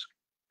métricos.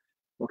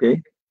 ¿Ok?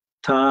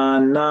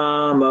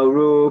 Tanama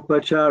rupa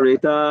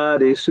charita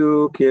de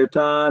su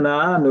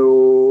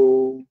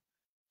kirtananu.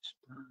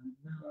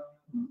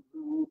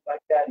 Rupa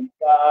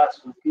charita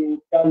su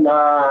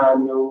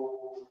kirtananu.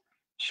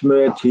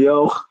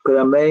 Smrityoch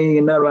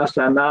kramena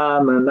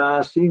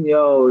rasanamana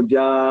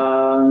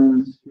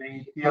sinyojan.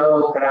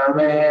 Smrityoch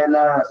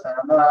kramena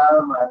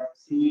rasanamana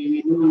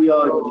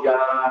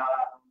sinyojan.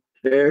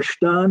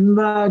 Krishnan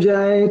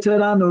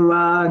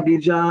vajaytaranuragi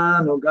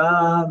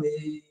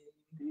janugami.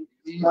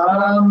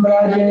 Kalam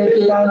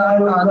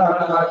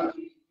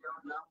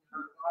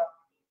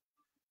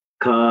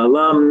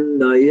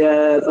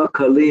nayed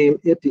akalim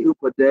iti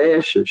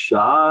upadesha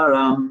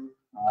sharam.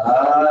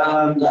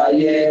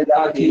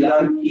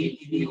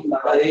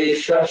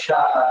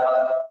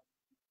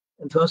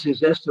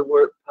 Entonces, esta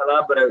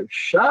palabra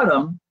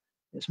sharam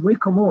es muy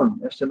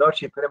común. Esta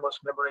noche podemos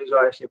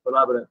memorizar esta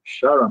palabra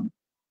sharam.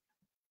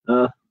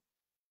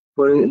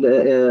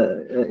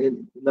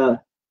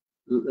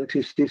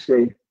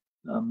 Existe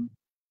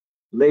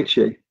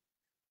leche.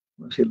 Vamos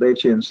a decir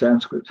leche en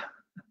sánscrito.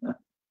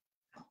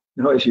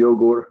 No es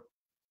yogur.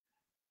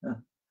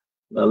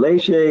 La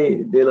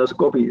leche de las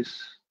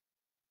gopis.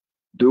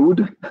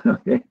 Dude.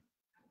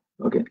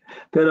 Okay.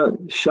 Pero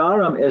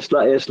sharam es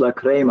la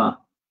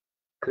crema,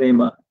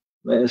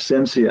 la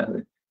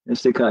esencia.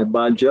 Este cae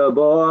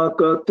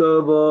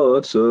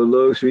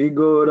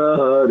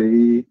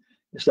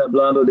está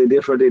hablando de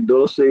diferentes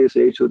dulces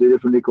hechos de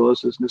diferentes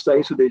cosas. No está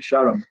hecho de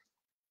sharam.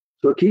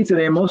 So aquí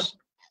tenemos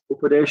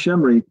Upadesha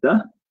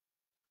Amrita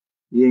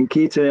y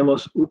aquí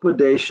tenemos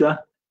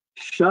Upadesha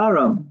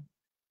Sharam.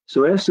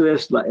 So eso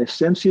es la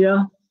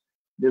esencia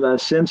de la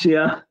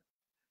esencia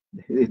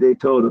de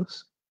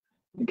todos.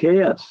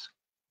 ¿Qué es?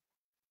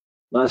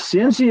 La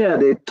ciencia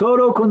de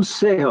todo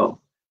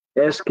consejo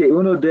es que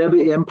uno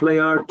debe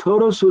emplear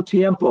todo su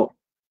tiempo,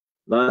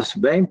 las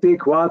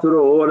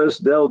 24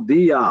 horas del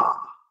día,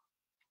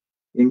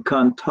 en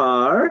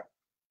cantar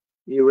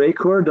y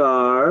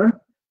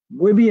recordar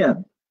muy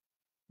bien,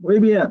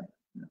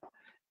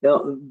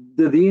 el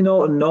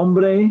divino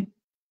nombre,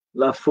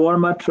 la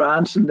forma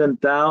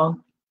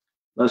trascendental,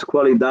 las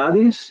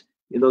cualidades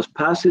y los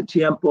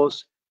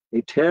pasatiempos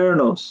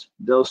eternos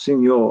del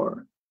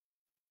Señor,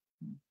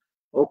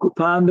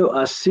 ocupando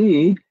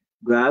así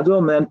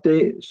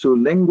gradualmente su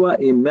lengua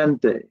y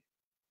mente.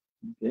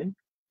 Okay.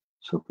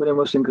 So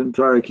podemos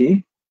encontrar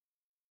aquí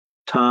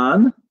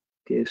tan,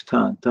 que es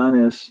tan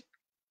es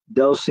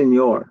del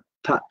Señor,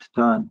 tat,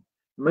 tan.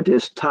 Realmente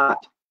es tat,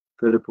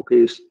 pero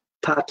porque es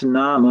tat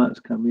nama,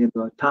 es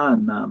cambiando a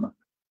tan nama.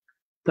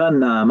 Tan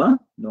nama,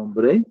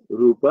 nombre,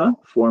 rupa,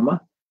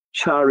 forma,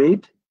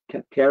 charit,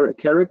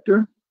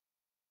 character.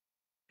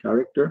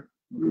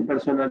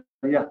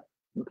 Personalidad.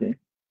 Okay.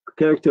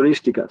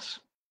 Características.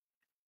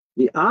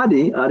 Y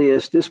adi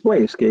es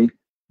después, que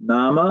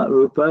nama,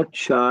 rupa,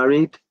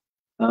 charit,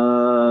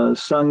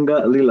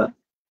 sangha, lila.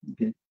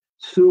 Okay.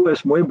 Su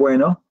es muy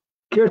bueno.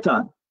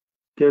 Kirtan.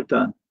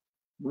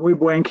 Muy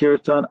buen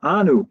kirtan.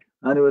 Anu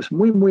es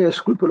muy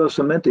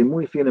escrupulosamente,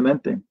 muy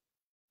finamente.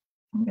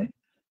 Okay.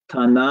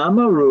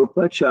 Tanama,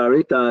 rupa,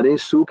 charit, adi,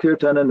 su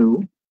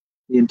kirtananu.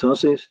 Y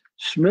entonces,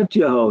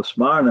 smrityaho,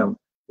 smarnam,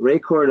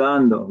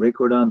 recordando.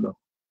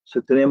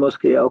 So tenemos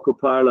que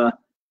ocupar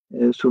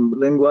su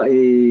lengua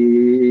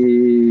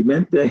y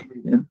mente.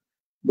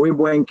 Muy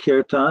buen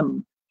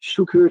kirtan,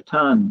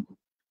 sukirtan.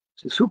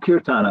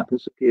 Sukirtana,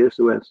 pienso que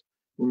eso es.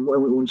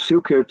 Un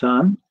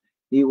sukirtan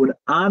y un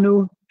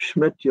anu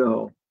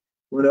smrityaho.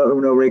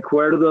 Un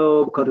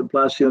recuerdo,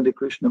 contemplación de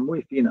Krishna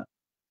muy fina.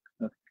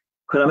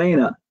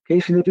 Kramena.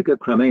 ¿Qué significa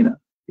kramena?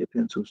 ¿Qué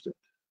piensa usted?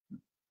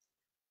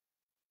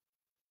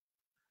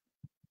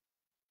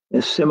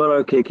 Es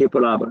similar que qué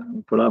palabra,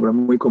 una palabra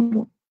muy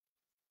común.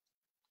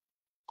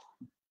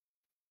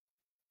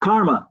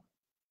 Karma,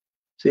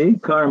 ¿sí?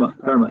 Karma.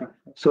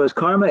 So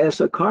karma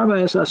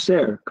es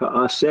hacer.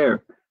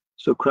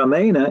 So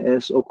kramena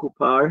es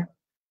ocupar.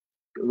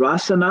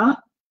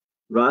 Rasana,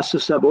 rasa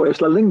sabor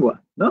es la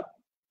lengua, ¿no?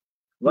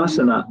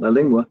 Rasana, la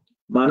lengua.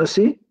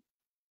 Manasi,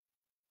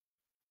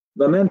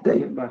 la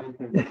mente.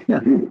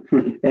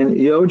 En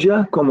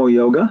yoga como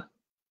yoga,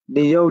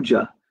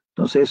 niyoja.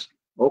 Entonces,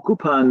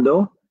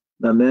 ocupando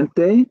la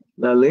mente,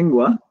 la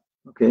lengua,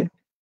 okay,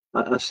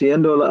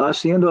 haciendo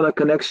la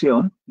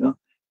conexión, ¿no?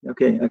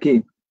 Okay,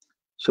 aquí.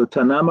 So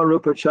tanama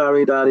rupa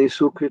charidadi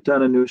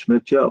sukritananu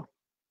smrityo.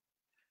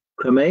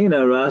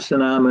 Kramena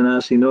Rasana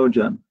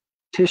Manasinojan.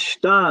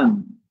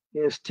 Tishtan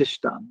is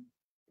Tishtan.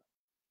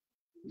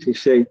 Se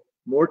dice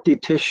Morti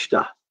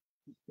Tishta.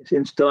 Es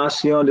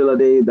instalación de la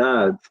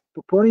deidad.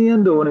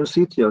 Poniendo en un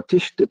sitio,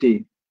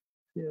 Tishtati.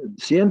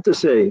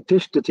 Siéntese,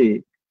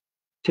 Tishtati.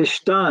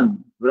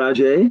 Tishtan,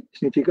 Vraje,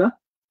 significa.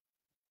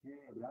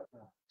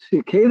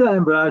 Si queda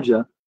en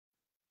Vraja,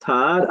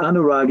 Tad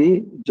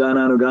Anuragi,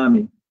 Jana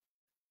Anugami.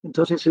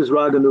 Entonces es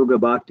Raganuga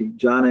Bhakti.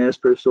 Jana es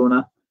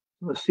persona,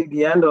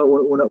 siguiendo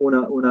una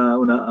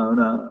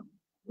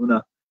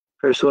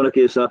persona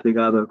que es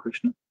apegada a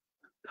Krishna.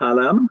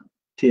 Kalam,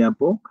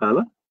 tiempo,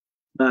 kala.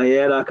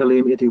 Nayera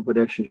kalim iti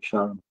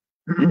upadesharam.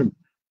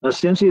 La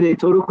esencia de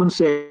todo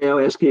consejo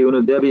es que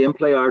uno debe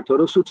emplear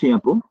todo su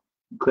tiempo.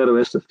 Claro,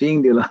 es el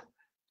fin de la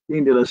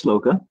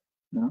sloka,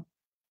 ¿no?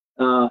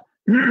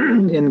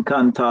 En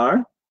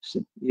cantar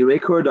y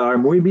recordar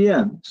muy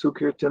bien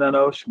Sukirtan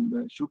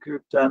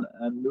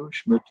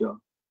Anushmrita,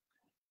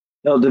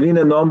 el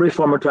divino nombre y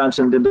forma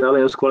trascendental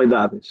de las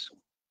cualidades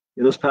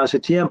y los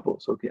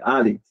pasatiempos,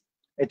 Adi,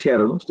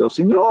 eternos del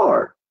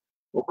Señor,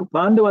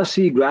 ocupando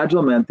así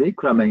gradualmente,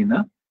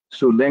 Kramena,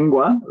 su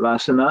lengua,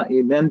 rasana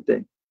y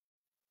mente,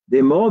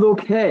 de modo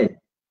que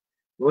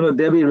uno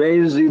debe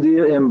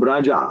residir en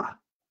Braja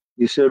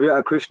y servir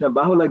a Krishna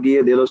bajo la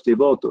guía de los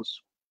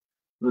devotos.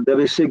 Uno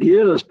debe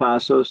seguir los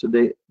pasos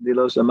de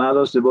los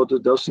amados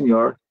devotos del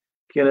Señor,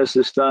 quienes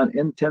están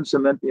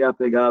intensamente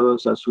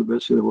apegados a su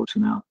servicio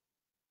devocional.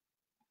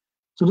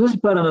 Entonces,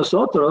 para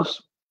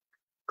nosotros,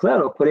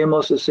 claro,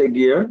 podemos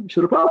seguir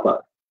Srila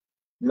Prabhupada,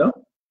 ¿no?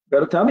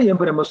 Pero también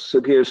podemos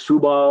seguir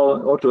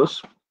Subal,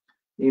 otros,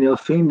 en el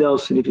fin del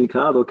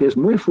significado, que es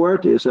muy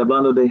fuerte, es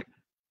hablando de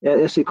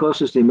esas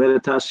cosas de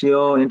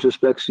meditación,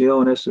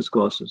 introspección, esas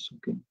cosas.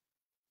 Okay.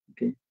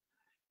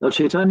 El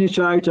Chaitanya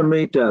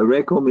Charitamrita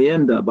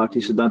recomienda,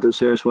 Bhaktisiddhanta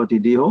Saraswati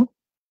dijo,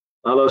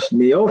 a los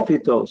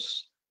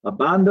neófitos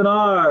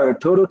abandonar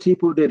todo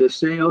tipo de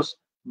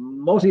deseos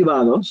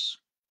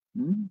motivados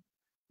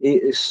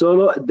y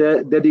solo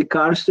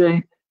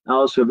dedicarse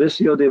al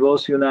servicio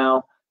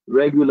devocional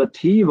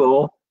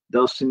regulativo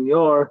del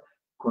Señor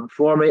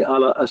conforme a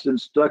las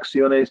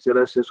instrucciones de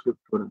las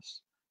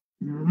Escrituras.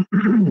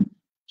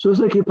 Eso es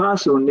lo que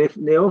pasa. Un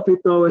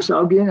neófito es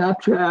alguien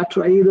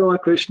atraído a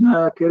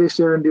Krishna, quiere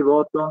ser un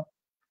devoto.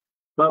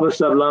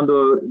 Estamos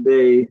hablando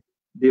de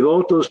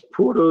devotos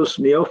puros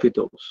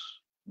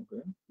neófitos.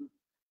 Okay.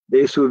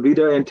 De su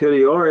vida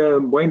interior era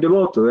un buen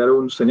devoto, era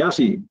un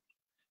sannyasi.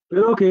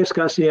 Pero que es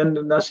casi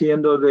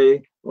naciendo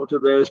de otra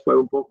vez por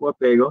un poco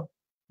apego,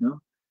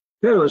 ¿no?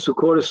 Pero en su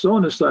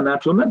corazón está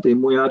naturalmente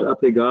muy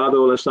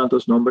apegado a los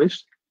santos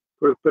nombres,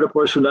 pero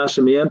por su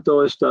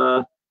nacimiento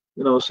está,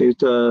 se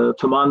está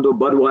tomando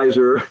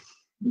Budweiser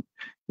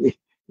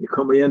y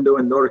comiendo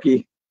en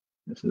Norki,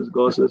 esas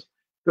cosas.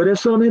 Pero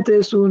solamente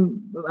es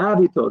un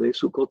hábito de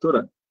su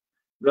cultura.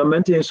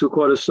 Realmente en su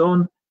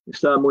corazón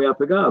está muy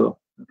apegado.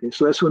 Okay?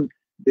 Eso es un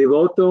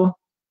devoto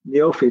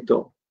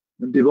neófito,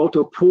 un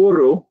devoto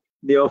puro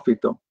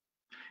neófito.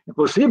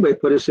 Imposible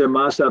puede ser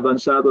más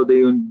avanzado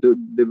de un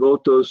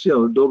devoto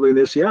doble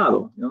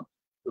iniciado, ¿no?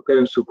 Porque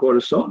en su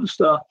corazón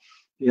está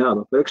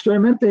fijado. Pero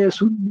externamente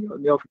es un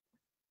neófito.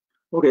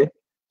 Ok,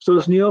 son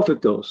los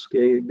neófitos, que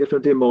de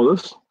diferentes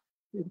modos,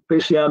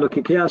 pensando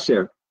que qué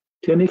hacer.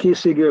 Tiene que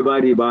seguir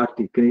Vaidhi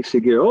Bhakti, tiene que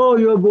seguir,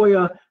 yo voy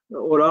a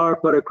orar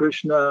para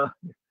Krishna,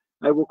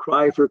 I will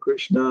cry for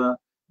Krishna,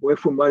 voy a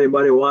fumar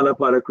marihuana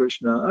para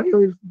Krishna,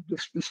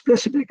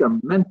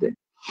 específicamente,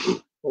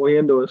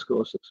 oyendo las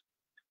cosas.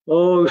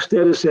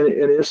 Ustedes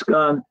en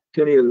ISKCON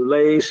tienen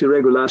leyes y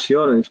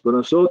regulaciones, pero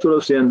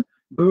nosotros en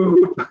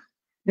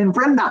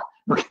Brenda,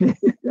 okay.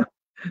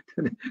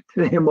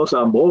 Tenemos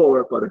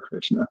amor para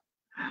Krishna.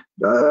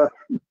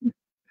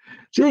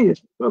 Sí,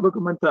 puedo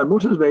comentar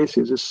muchas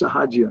veces, es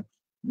sahaja.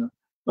 ¿No?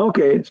 Ok,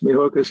 es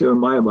mejor que sea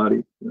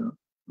Mayavadi. ¿No?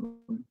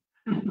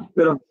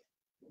 Pero,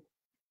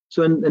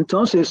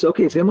 entonces,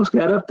 tenemos que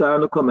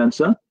adaptarlo,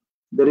 comienza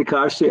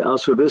dedicarse al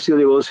servicio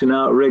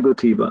devocional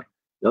regulativo.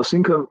 El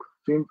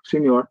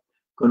Señor,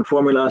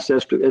 conforme las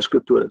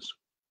escrituras.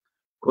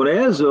 Con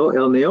eso,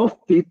 el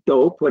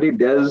neófito puede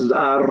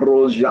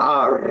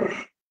desarrollar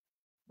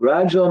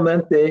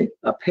gradualmente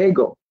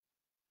apego.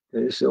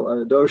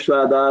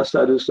 Doshada,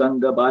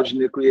 sadhusanga,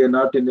 bhajna, kriya,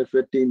 narti,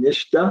 nifriti,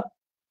 nishta,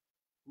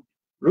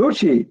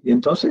 ruchi. Y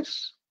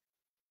entonces,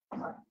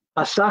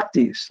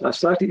 asaktis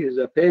es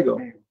apego.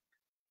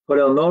 Por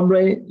el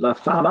nombre, la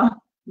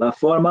fama, la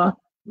forma,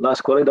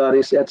 las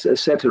cualidades,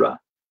 etc.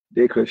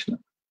 de Krishna.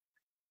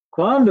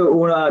 Cuando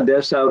uno ha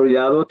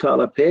desarrollado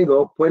tal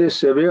apego, puede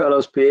servir a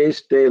los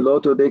pies del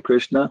loto de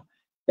Krishna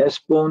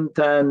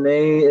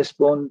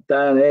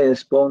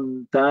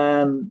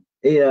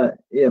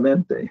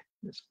espontáneamente.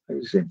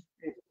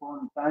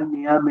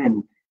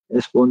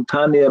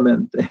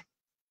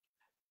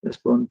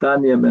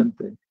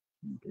 Espontáneamente.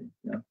 Okay,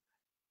 yeah.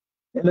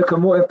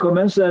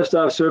 Comienza a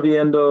estar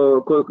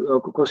sirviendo,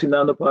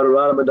 cocinando para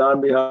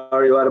Ramadan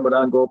Bihari,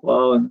 Ramadan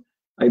Gopal.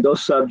 Hay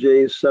dos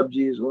subjis,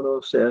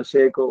 uno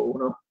seco,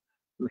 uno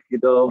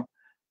líquido,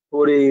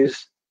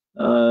 puris,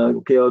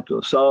 ¿Qué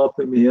otro? Sal,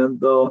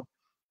 pimiento,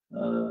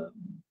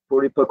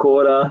 puri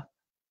pakora,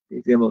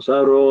 y tenemos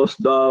arroz,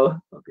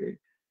 dal, okay.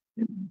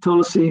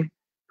 Tulsi,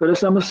 pero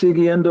estamos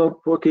siguiendo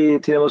porque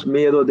tenemos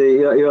miedo de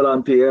ir al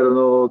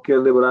infierno,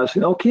 quiere liberarse,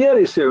 no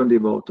quiere ser un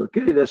devoto,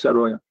 quiere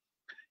desarrollar.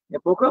 Y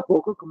poco a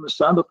poco,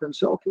 comenzando a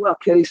pensar, okay, well,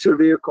 quiere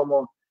servir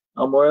como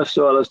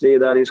almuerzo a las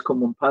deidades,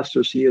 como un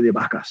pastorcillo de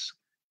vacas,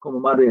 como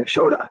Madre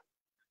Yashoda.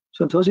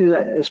 Entonces,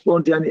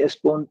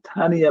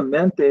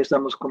 espontáneamente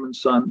estamos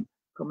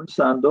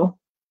comenzando a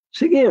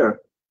seguir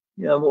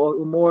el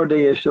humor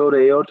de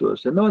Yashoda y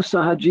otros. No es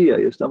sahajía,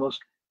 estamos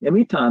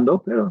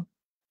imitando, pero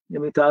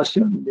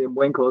imitación de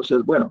buen cosa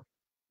es bueno.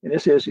 En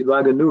ese es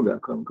Raganuga,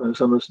 cuando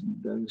somos,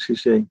 si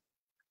se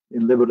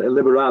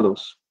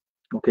liberados.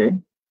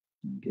 Okay.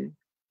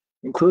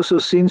 Incluso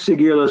sin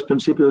seguir los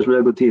principios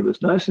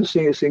regulativos. No eso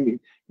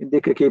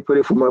indica que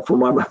puede fumar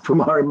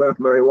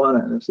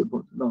marihuana en ese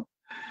punto, no.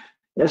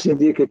 Eso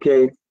indica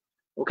que,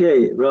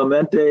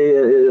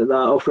 realmente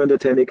la ofrenda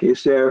tiene que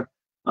ser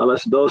a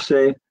las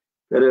 12,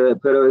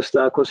 pero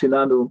está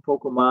cocinando un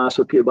poco más,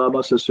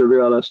 vamos a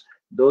servir a las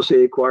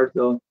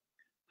 12:15,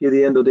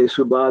 pidiendo de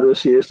Subaru,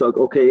 si está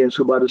en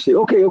Subaru, sí,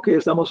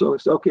 estamos,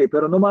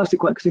 pero no más de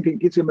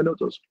 15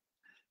 minutos.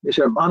 Mis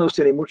hermanos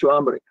tienen mucho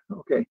hambre,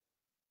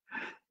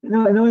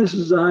 No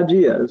es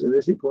sahajía, en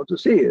ese punto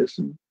sí, es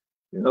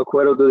el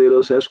acuerdo de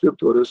los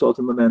escritores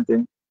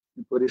últimamente,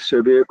 puede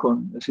servir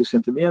con esos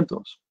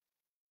sentimientos.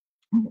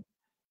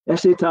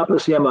 Esta etapa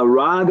se llama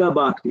Raga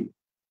Bhakti.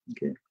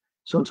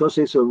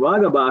 Entonces,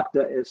 Raga Bhakti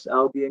es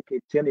alguien que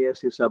tiene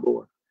ese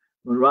sabor.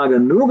 Un Raga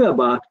Nuga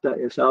Bhakti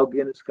es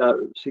alguien que está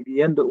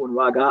siguiendo un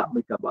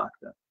Ragatmika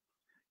Bhakti.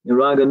 En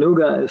Raga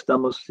Nuga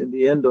estamos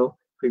siguiendo,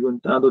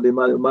 preguntando de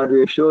Madre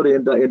Yashoda,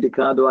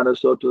 indicando a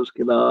nosotros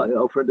que la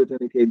ofrenda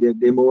tiene que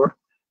demorar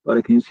para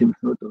 15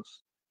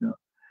 minutos. ¿No?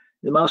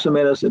 Es más o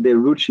menos de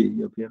Ruchi,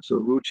 yo pienso,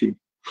 Ruchi.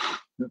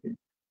 Okay.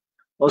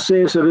 O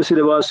sea, servicio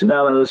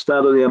devocional en el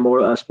estado de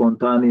amor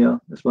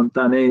espontáneo.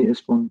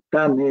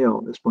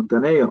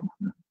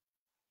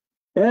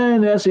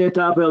 En esa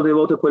etapa, el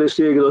devoto puede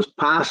seguir los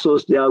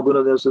pasos de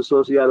algunos de los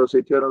asociados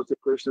eternos de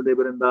Krishna de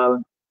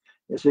Vrindavan.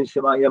 Eso se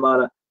llama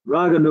llamada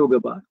Raganuga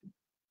Bhakti.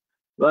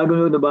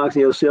 Raganuga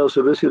Bhakti, el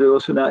servicio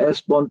devocional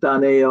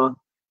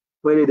espontáneo,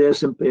 puede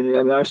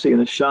desempeñarse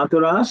en el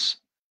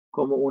Shantaras,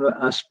 como uno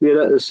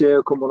aspira a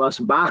ser como las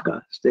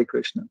vacas de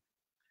Krishna,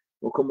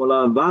 o como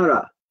la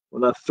vara, o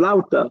la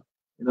flauta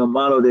en la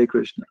mano de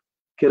Krishna.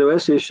 Quiero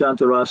ese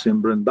Shantaras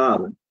en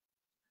Vrindavan.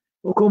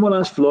 O como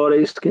las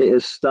flores que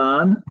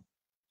están,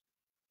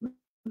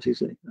 así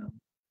se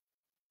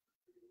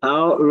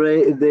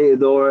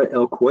alrededor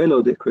el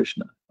cuello de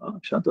Krishna,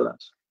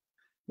 Shantaras.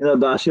 En el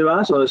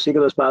Dashiras, donde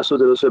siguen los pasos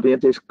de los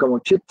serpientes como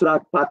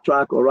Chitrak,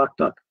 Patrak o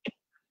Raktak.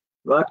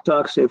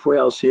 Raktak se fue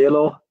al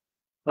cielo,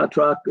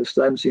 Patrak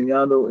está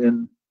enseñando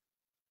en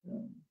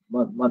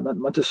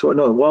Montessori,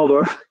 no,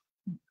 Waldorf,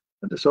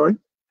 Montessori,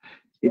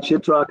 y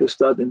Chitrak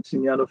está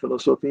enseñando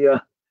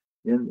filosofía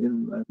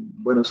en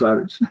Buenos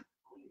Aires.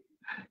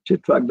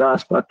 Chitrak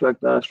Das, Patrak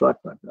Das,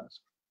 Raktak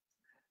Das.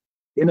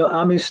 En el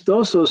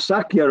amistoso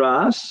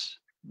Sakyaras,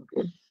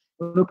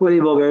 uno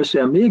puede volverse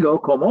amigo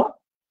como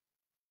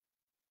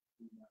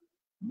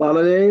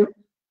Baladev,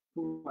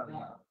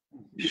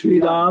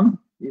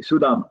 Sridham y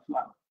Sudama.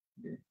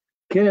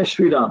 ¿Quién es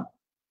Sridham?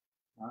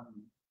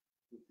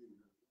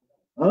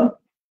 ¿Ah?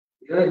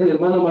 El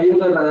hermano mayor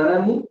de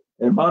Radharani.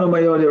 Hermano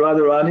mayor de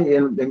Radharani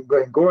en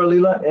Gaura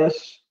Lila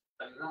es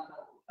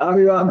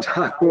Abhiram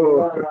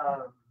Thakur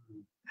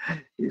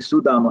y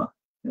Sudama.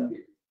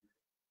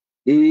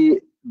 Y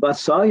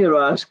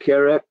Vatsalyaras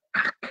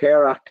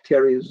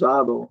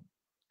caracterizado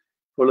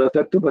por el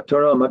efecto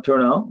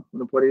paternal,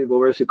 uno puede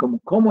volverse como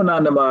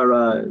Nanda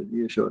Maharaj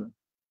Yashoda.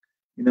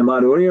 Y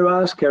Madhurya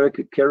Ras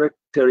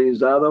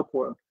caracterizado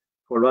por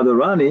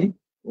Radharani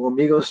o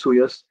amigos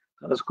suyos,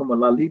 tales como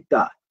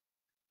Lalita,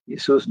 y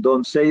sus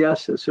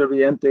doncellas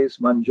servientes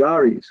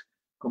manjaris,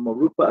 como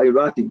Rupa y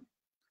Rati.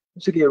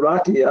 Pensé que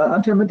Rati,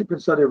 anteriormente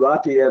pensaba que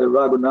Rati era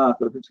Raghunath,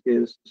 pero pensé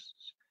que es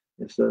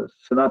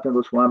Sanatana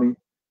Goswami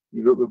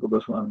y Rupa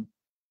Goswami.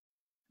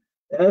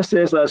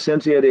 Esta es la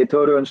esencia de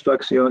toda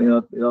instrucción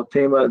en el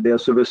tema del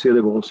servicio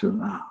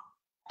devocional.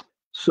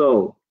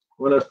 So,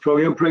 unas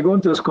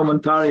preguntas,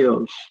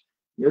 comentarios.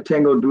 Yo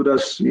tengo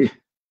dudas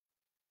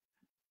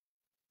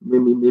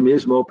mí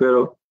mismo,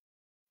 pero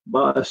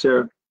va a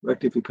ser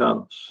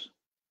rectificados.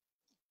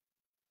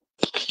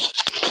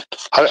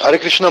 Hare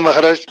Krishna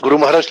Maharaj, Guru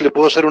Maharaj, ¿le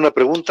puedo hacer una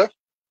pregunta?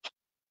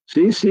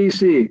 Sí.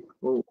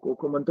 O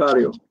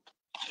comentario.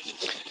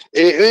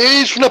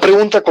 Es una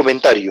pregunta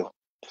comentario.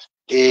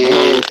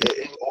 ¿Qué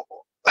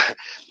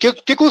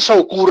cosa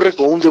ocurre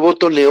con un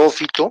devoto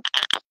neófito?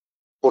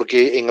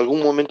 Porque en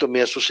algún momento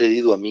me ha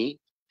sucedido a mí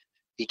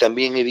y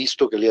también he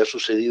visto que le ha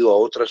sucedido a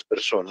otras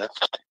personas,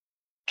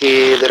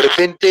 que de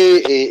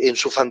repente en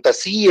su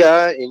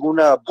fantasía, en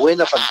una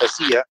buena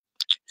fantasía,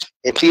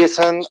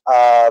 empiezan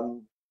a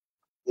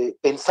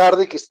pensar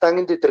de que están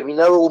en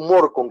determinado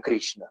humor con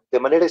Krishna, de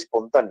manera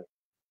espontánea.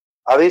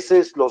 A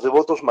veces los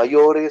devotos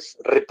mayores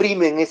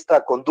reprimen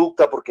esta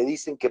conducta porque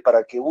dicen que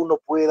para que uno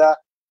pueda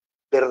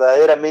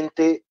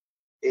verdaderamente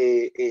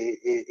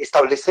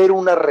establecer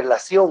una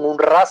relación, un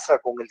rasa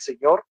con el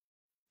Señor,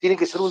 tiene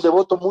que ser un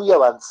devoto muy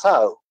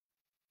avanzado.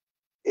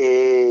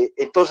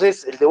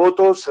 Entonces el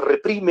devoto se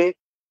reprime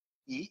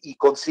y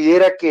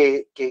considera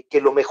que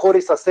lo mejor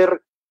es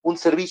hacer un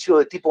servicio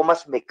de tipo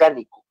más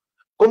mecánico.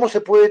 ¿Cómo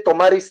se puede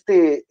tomar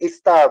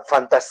esta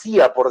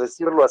fantasía, por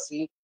decirlo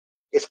así,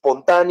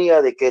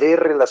 espontánea de querer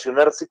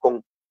relacionarse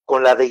con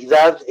la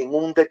deidad en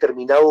un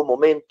determinado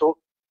momento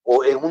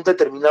o en un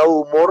determinado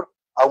humor,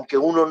 aunque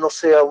uno no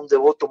sea un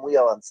devoto muy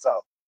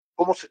avanzado?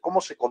 ¿Cómo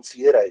se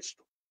considera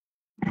esto?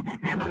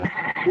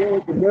 Well,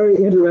 it's a very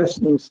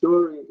interesting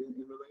story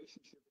in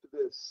relationship to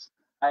this.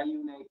 Hay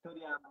una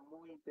historia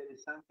muy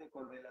interesante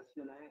con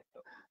relación a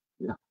esto.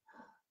 Yeah.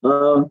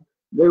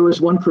 There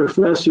was one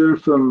professor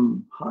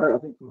from, I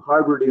think, from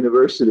Harvard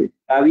University.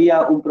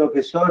 Había un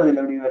profesor de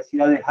la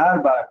Universidad de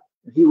Harvard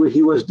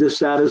He was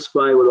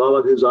dissatisfied with all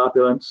of his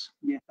opulence.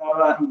 y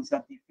estaba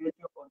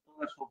insatisfecho con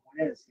toda su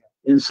opulencia.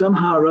 And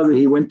somehow or other,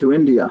 he went to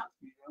India.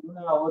 Y de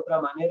una u otra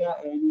manera,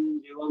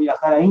 él llegó a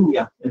viajar a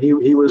India And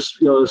he was,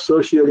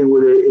 associating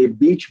with a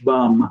beach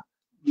bum,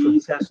 y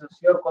se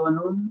asoció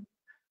con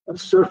a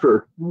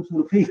surfer, un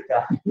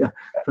surfista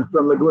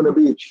from Laguna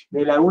Beach,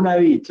 de Laguna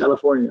Beach,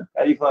 California,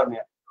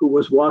 California, who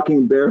was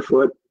walking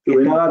barefoot que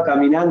estaba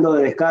caminando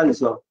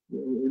descalzo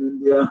in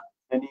India.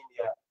 en India.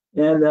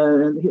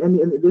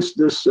 And this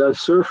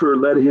surfer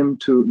led him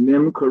to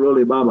Nim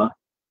Karoli Baba.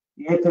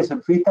 Y este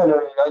surfista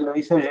lo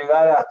hizo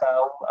llegar hasta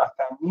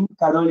Nim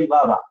Karoli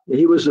Baba,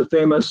 He was a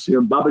famous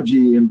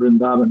Babaji in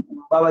Vrindavan.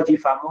 un Babaji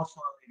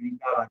famoso de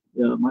Vrindavan.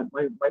 Yeah,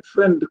 my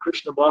friend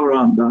Krishna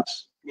Balaram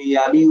Das, Mi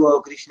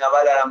amigo Krishna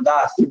Balaram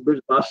Das,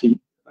 Brijbasi,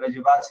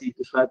 Brajavasi,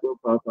 disciple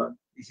of Prabhupada.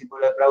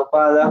 discípulo de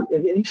Prabhupada,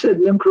 And he said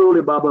Nim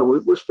Karoli Baba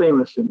was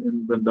famous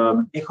in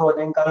Vrindavan. dijo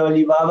Nim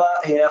Karoli Baba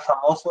era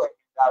famoso en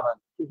Vrindavan.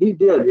 He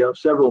did,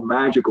 several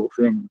magical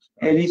things.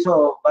 Él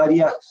hizo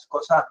varias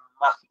cosas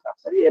mágicas.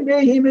 He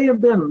may have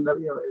been, an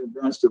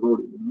advanced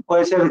devotee.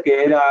 Puede ser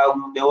que era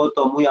un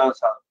devoto muy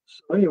avanzado.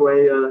 So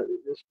anyway,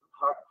 this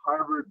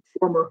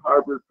former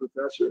Harvard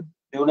professor,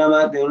 De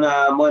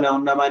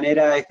una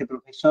manera, este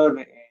profesor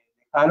de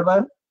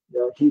Harvard,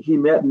 he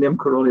met Nim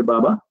Karoli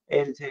Baba,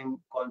 él se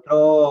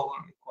encontró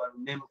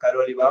con Nim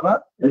Karoli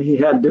Baba and he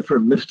had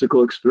different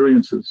mystical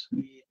experiences.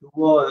 y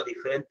tuvo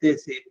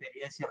diferentes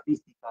experiencias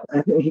místicas.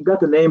 And he got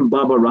the name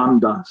Baba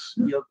Ramdas.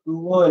 Y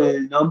obtuvo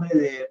el nombre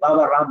de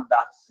Baba Ram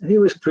Das. And he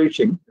was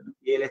preaching,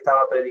 Y él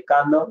estaba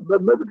predicando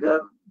but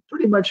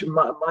pretty much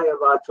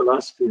Mayavad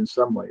philosophy in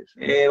some ways.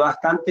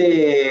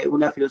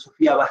 una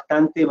filosofía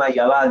bastante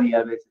mayavadi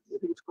a veces. I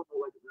think it's called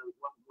like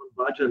one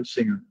bhajan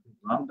singer,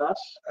 Ramdas.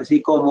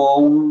 Así como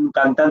un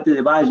cantante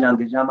de Bhajan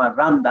que se llama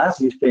Ram Das,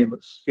 He's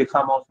famous, que es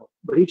famoso.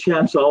 but he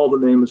chants all the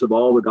names of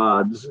all the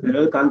gods. Pero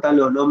él canta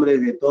los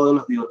nombres de todos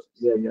los dioses.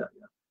 Yeah.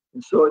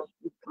 And so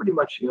it's pretty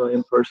much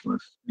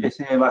impersonalist. Es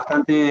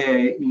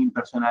bastante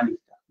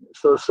impersonalista.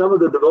 So some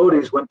of the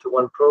devotees went to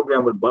one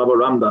program with Baba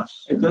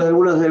Ramdas. Entonces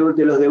algunos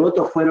de los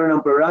devotos fueron a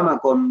un programa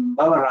con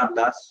Baba Ram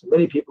Das.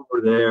 Many people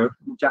were there,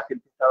 Mucha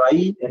gente estaba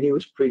ahí and he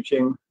was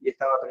preaching, y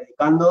estaba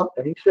predicando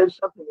and he said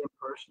something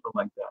impersonal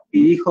like that.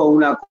 y dijo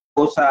una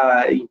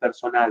cosa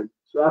impersonal.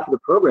 So after the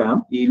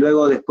program, Y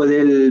luego, después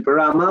del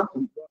programa,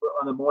 we were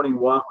on a morning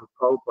walk with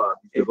Prabhupada,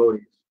 these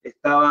devotees.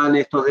 estaban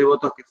estos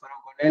devotos que fueron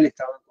con él,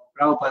 estaban con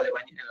Prabhupada en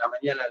la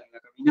mañana en la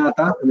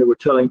caminata, And they were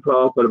telling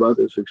Prabhupada about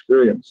this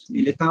experience.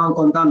 y le estaban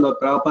contando a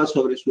Prabhupada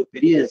sobre su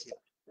experiencia.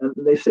 And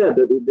they said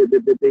that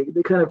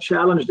they kind of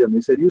challenged him.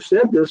 They said, you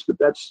said this, but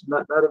that's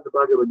not in the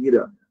Bhagavad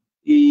Gita.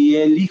 Y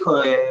él dijo,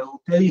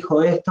 usted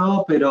dijo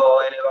esto, pero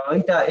en el Bhagavad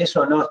Gita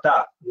eso no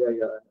está.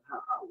 Yeah.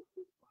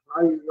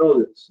 How do you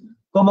know this?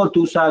 ¿Cómo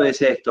tú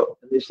sabes esto?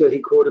 And they said he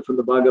quoted from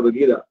the Bhagavad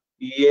Gita.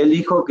 Y él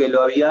dijo que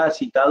lo había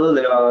citado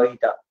del Bhagavad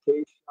Gita.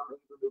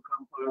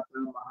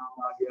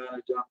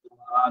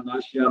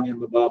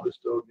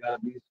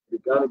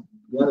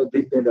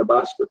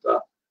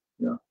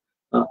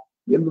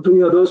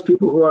 Those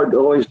people who are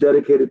always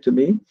dedicated to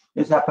me,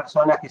 Esas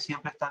personas que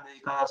siempre están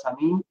dedicadas a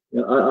mí,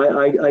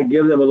 I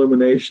give them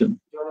illumination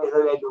yo les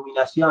doy la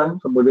iluminación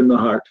from within the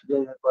heart.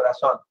 desde el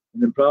corazón.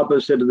 And then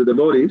Prabhupada said to the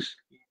devotees,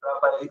 Y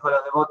Prabhupada le dijo a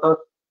los devotos,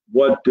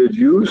 what did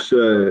you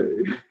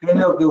say? ¿qué es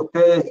lo que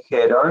ustedes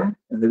dijeron?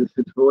 And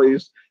the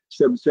devotees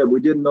said,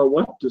 we didn't know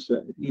what to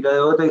say. Y los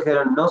devotos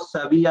dijeron, no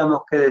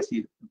sabíamos qué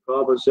decir.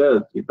 Prabhupada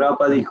said, Y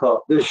Prabhupada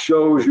dijo, this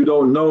shows you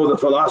don't know the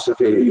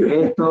philosophy.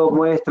 esto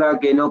muestra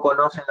que no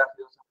conocen la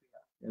filosofía.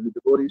 And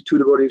the two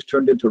devotees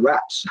turned into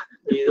rats.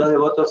 Y dos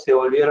devotos se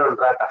volvieron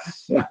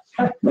ratas.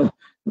 And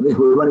they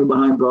were running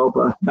behind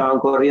Prabhupada. Estaban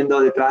corriendo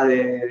detrás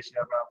de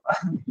Srila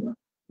Prabhupada.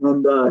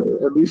 And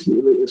at least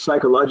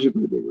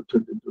psychologically, they were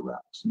turned into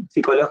rats.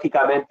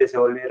 Psicológicamente se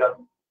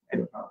volvieron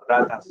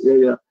ratas.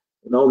 Yeah.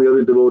 And all the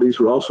other devotees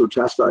were also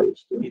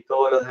chastised. Y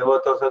todos los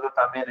devotos otros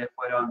también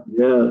fueron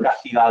Yeah,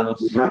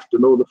 castigados. you have to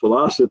know the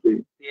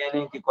philosophy.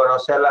 Tienen que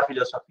conocer la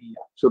filosofía.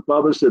 So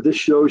Prabhupada said, this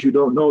shows you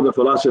don't know the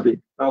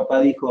philosophy.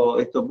 Prabhupada dijo,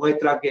 esto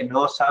muestra que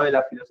no sabe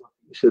la filosofía.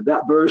 He said,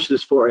 that verse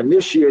is for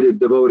initiated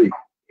devotee.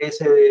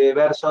 Ese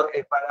verso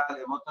es para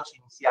devotos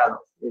iniciados.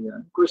 Yeah.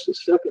 Of course, the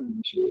second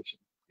initiation.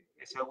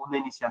 Es segunda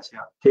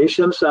iniciación.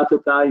 Tesham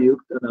satata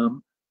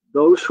yuktanam,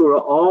 those who are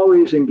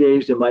always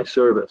engaged in my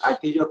service.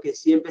 Aquellos que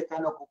siempre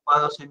están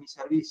ocupados en mi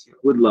servicio.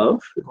 With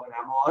love. Con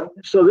amor.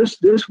 So this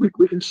we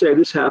can say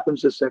this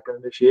happens at second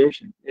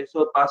initiation.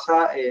 Eso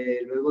pasa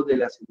luego de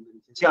la segunda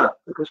iniciación.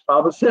 Because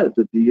Prabhupada said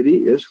the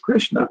deity is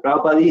Krishna.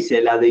 Prabhupada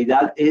dice, la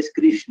deidad es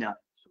Krishna.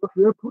 So if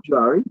you're a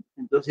pujari,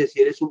 entonces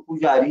si eres un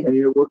pujari, and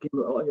you're working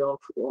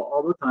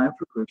all the time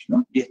for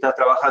Krishna, y estás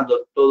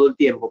trabajando todo el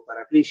tiempo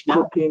para Krishna,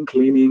 cooking,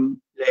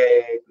 cleaning,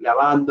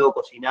 lavando,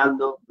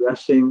 cocinando,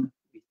 dressing,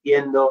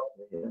 vistiendo,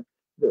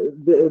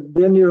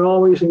 then you're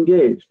always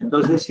engaged.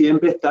 Entonces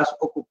siempre estás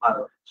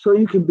ocupado. So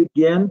you can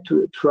begin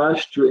to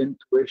trust your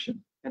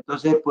intuition.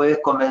 Entonces puedes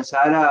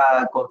comenzar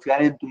a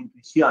confiar en tu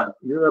intuición.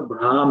 You're a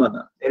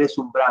brahmana. Eres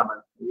un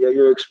brahman. Yeah,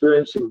 you're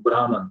experiencing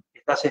Brahman.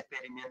 Estás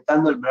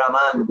experimentando el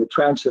Brahman, the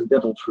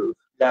transcendental truth.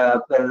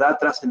 La verdad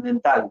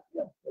trascendental.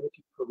 Yeah. And if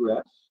you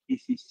progress, y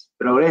si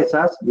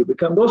progresas, you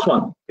become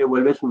Goswami. Te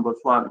vuelves un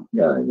Goswami.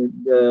 Yeah,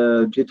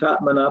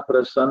 jitatmana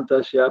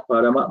prasantasya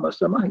paramatma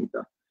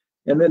samahita.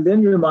 And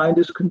then your mind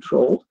is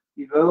controlled.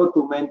 Y luego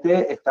tu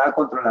mente está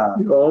controlada.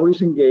 You're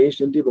always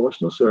engaged in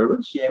devotional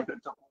service. Siempre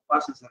te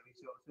ocupas en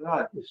servicio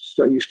devocional.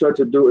 You start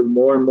to do it with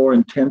more and more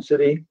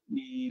intensity.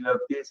 Y lo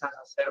empiezas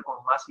a hacer con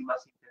más y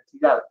más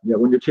intensidad. Yeah,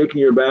 when you're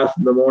taking your bath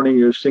in the morning,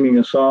 you're singing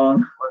a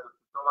song. Cuando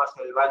tomas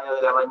el baño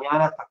de la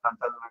mañana, estás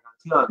cantando una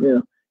canción.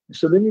 Yeah,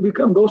 so then you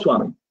become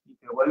Goswami. Y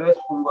te vuelves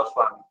un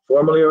Goswami.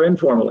 Formally or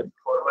informally.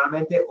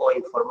 Formalmente o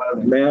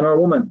informalmente. Man or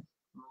woman.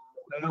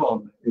 Mujer o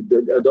hombre.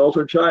 Adult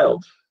or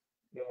child.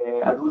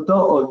 Adulto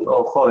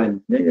o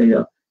joven.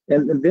 Yeah.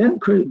 And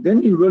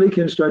then you really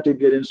can start to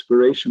get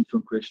inspiration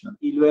from Krishna.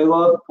 Y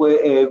luego pues,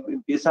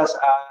 empiezas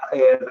a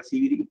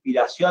recibir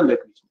inspiración de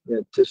Krishna. Yeah,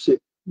 to see,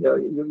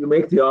 you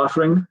make the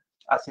offering.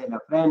 Haces la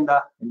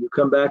ofrenda. And you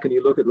come back and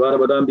you look at Radha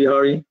Madan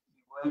Bihari.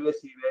 Y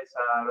vuelves y ves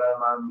a Radha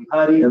Madan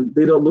Bihari. And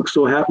they don't look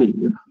so happy.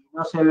 You know?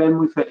 No se ven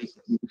muy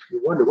felices.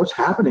 You wonder what's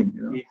happening.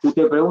 You know? Y tú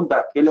te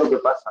preguntas qué es lo que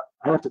pasa.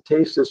 I have to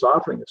taste this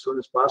offering as soon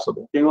as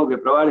possible. Tengo que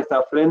probar esta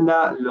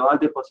ofrenda lo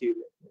antes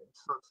posible.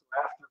 So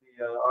after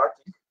the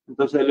Arctic,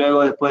 entonces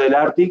luego después del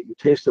Arctic, you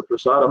taste the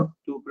prasadam.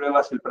 Tú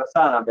pruebas el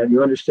prasadam. And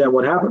you understand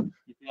what happened.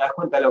 Y te das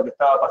cuenta de lo que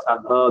estaba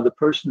pasando. The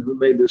person who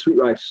made the sweet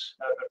rice.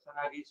 La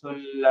persona que hizo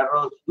el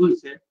arroz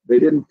dulce. They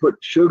didn't put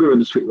sugar in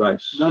the sweet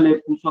rice. No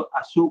le puso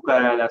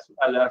azúcar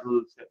al arroz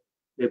dulce.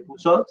 Le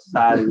puso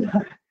sal.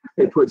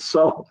 They put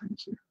salt.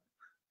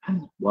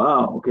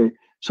 Wow, okay.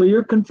 So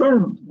you're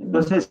confirmed.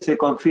 Entonces se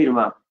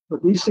confirma.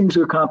 But these things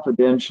are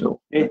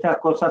confidential. Estas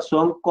cosas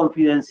son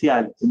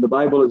confidenciales. In the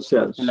Bible it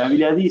says. En la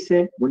Biblia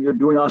dice. When you're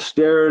doing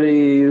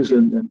austerities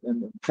and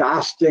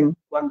fasting.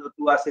 Cuando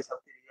tú haces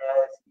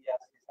austeridades y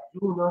haces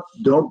ayunos.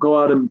 Don't go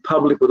out in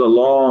public with a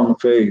long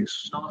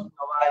face. No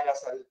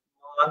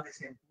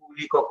andes en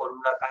público con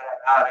una cara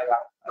larga,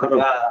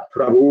 alargada.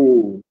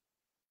 Prabhu.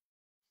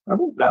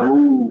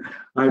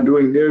 I'm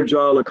doing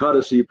Nirjala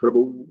Ekadasi,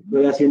 Prabhu.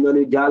 Estoy haciendo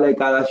Nirjala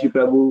Ekadasi,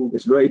 Prabhu.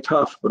 It's very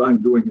tough, but I'm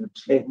doing it.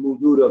 Es muy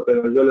duro,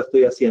 pero yo lo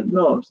estoy haciendo.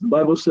 No, the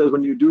Bible says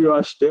when you do your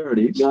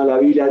austerities, no, la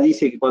Biblia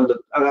dice que cuando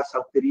hagas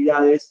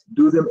austeridades,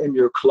 do them in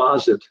your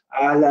closet.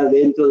 Hazla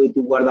dentro de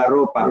tu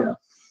guardarropa.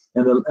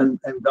 Yeah.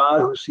 And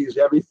God who sees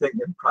everything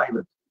in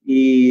private.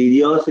 Y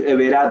Dios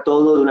verá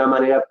todo de una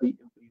manera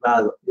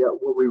privada. Yeah,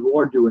 will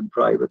reward you in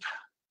private.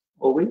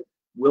 Okay.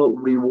 Will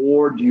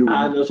reward you.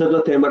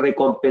 Nosotros te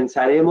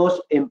recompensaremos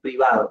en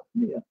privado.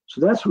 Yeah. So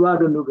that's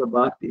Raganuga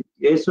Bhakti.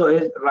 Eso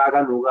es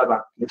Raganuga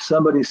Bhakti. If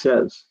somebody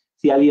says,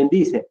 si alguien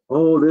dice,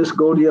 oh, this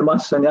Gaudiya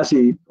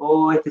Sannyasi,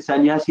 oh, este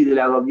sannyasi de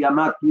la Gaudiya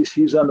Mat,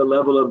 he's on the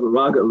level of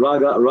Raga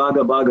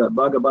Bhakti.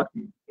 Raga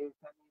Bhakti.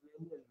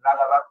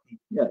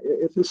 Yeah,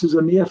 if this is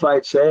a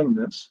neophyte saying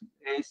this,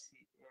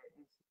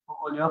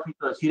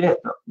 neófito decir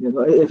esto. You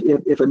know,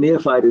 if a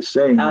neophyte is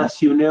saying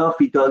si un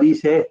neófito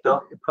dice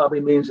esto, it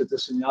probably means that the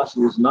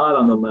sannyasi is not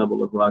on the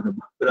level of Raga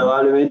Bhakti.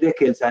 Probablemente es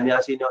que el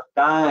sannyasi no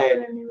está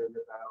en el nivel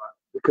de Raga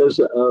Bhakti.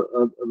 Because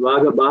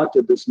Raga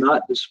Bhakti does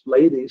not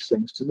display these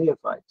things to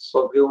neophytes.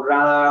 Porque un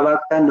Raga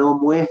Bhakti no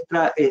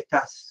muestra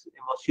estas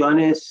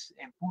emociones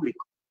en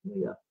público.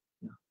 Yeah.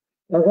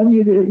 And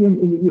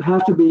you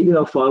have to be,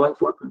 following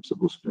four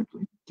principles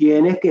strictly.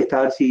 Tienes que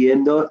estar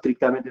siguiendo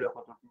estrictamente los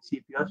cuatro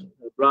principios.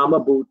 Brahma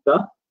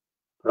Bhuta,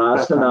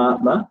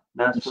 Prasanatma,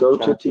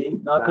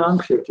 Sochati,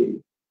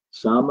 Nakanshati,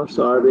 Sama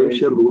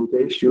Sarvesha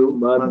Bhuteshu,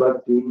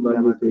 Madbhakti,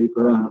 Madhvate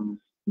Param.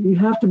 You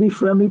have to be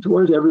friendly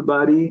towards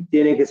everybody.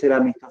 Tiene que ser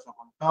amistoso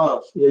con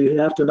todos. You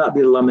have to not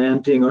be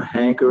lamenting or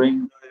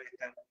hankering.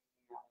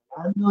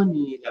 No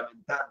ni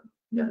lamentando.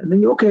 Yeah, and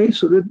then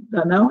so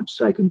that now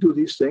I can do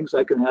these things,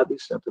 I can have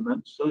these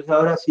sentiments. Entonces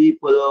ahora sí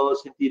puedo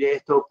sentir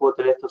esto, puedo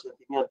tener estos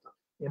sentimientos.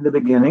 In the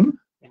beginning,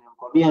 En el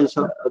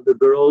comienzo, the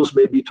girls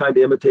may be trying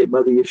to imitate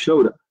Mother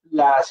Yashoda.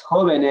 las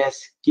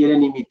jóvenes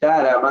quieren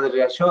imitar a Madre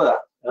Yashoda,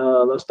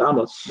 Las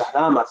damas. las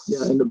damas.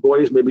 Yeah, and the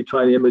boys may be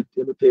trying to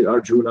imitate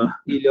Arjuna.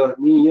 Y los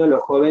niños,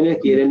 los jóvenes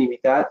quieren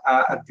imitar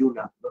a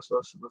Arjuna, Los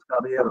los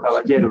caballeros.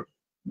 caballeros.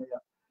 Yeah.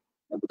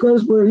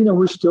 Because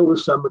we're still with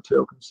some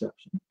material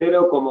conception.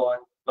 Pero como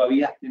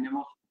todavía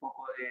tenemos un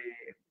poco de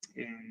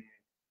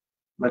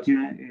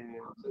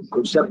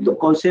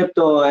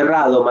concepto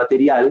errado,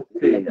 material,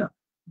 Yeah.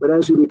 But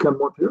as you become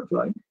more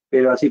purified,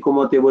 pero así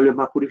como te vuelves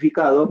más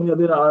purificado,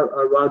 then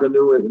our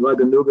Raganuga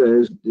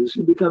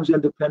becomes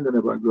independent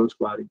of our gross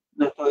body.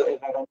 nuestro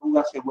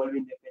Raganuga se vuelve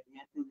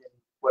independiente del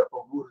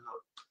cuerpo burdo.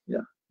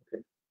 Yeah.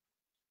 Okay.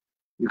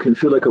 You can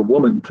feel like a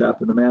woman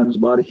trapped in a man's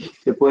body.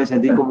 Se puede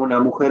sentir como una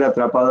mujer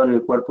atrapada en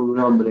el cuerpo de un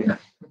hombre.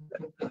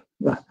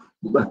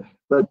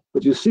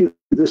 But you see,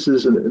 this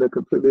is in a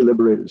completely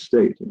liberated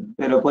state.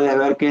 Pero puedes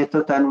ver que esto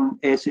está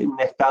es un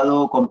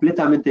estado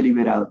completamente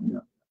liberado.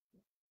 Yeah.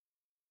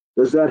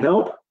 Does that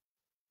help?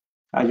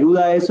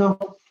 ¿Ayuda eso?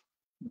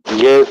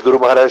 Yes, Guru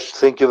Maharaj,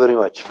 thank you very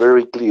much.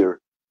 Very clear.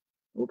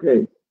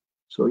 Okay,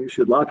 so you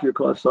should lock your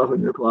stuff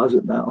in your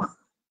closet now.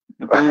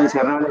 Me pueden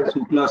encerrar en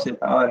su closet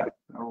ahora.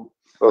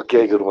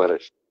 Okay, Guru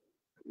Maharaj.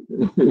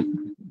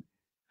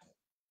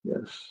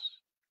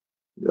 Yes.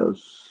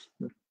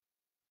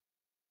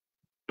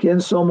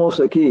 ¿Quién somos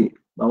aquí?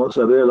 Vamos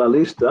a ver la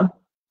lista.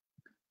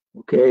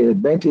 Okay,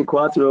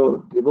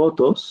 24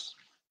 devotos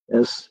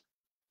es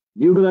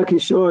Yugla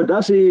Kishore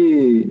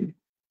Dasi,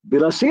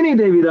 Vilasini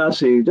Devi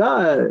Dasi,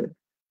 Jai,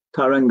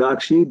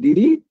 Tarangakshi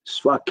Didi,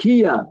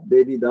 Swakiya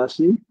Devi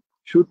Dasi,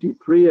 Shruti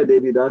Priya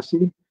Devi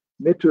Dasi,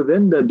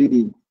 Mitravenda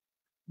Didi,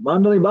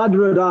 Mandali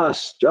Bhadra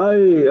Das,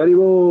 Jai,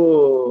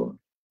 Haribo,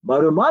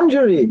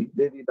 Marumanjari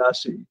Devi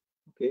Dasi.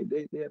 Okay,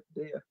 they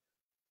are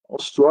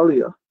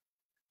Australia,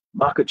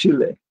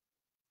 Makachile,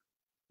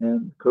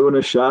 and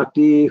Karuna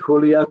Shakti,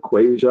 Julia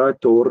Quasar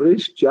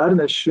Torres,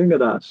 Jarna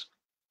Sringadas.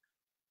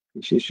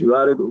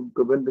 Shishivara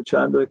Govinda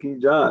Chandra ki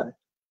jai.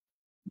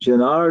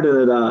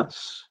 Janardana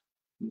Das.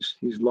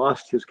 He's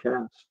lost his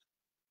caste.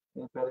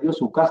 Perdió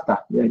su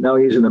casta. Yeah, now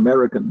he's an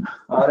American.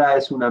 Ahora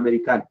es un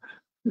americano.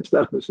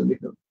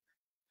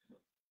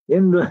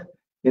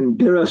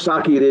 Indira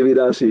Saki Devi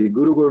Dasi,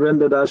 Guru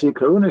Govinda Dasi,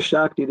 Karuna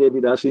Shakti Devi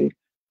Dasi,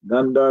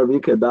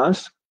 Gandharvika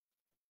Das,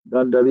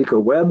 Gandharvika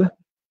Webb,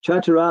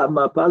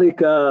 Chacharatma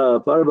Palika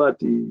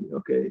Parvati.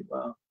 Okay,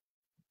 wow.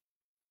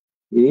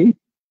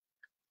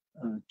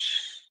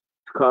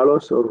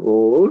 Carlos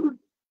Orol,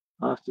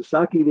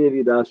 Astasaki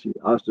Devi Dasi,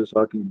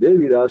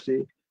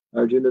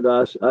 Arjuna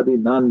Das,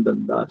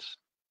 Adinandan Das.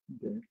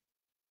 Okay.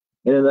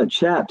 And in that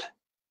chat,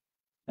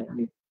 let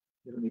me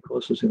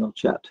close in our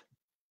chat.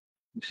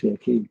 You see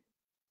aquí.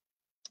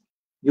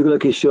 Yugla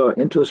Kishore,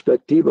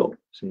 introspectivo.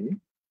 See?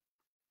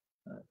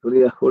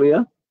 Julia,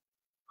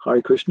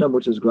 Hare Krishna,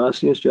 muchas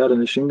gracias, Jada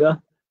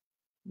Nishinga,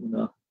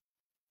 una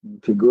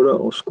figura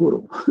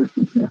oscuro.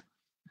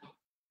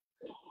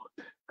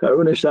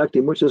 Karuna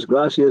Shakti, muchas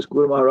gracias,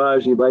 Guru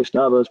Maharaj y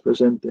Vaishnavas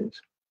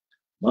presentes.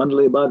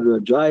 Mandali Bhadra,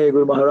 Jaya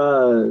Guru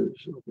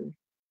Maharaj. Okay.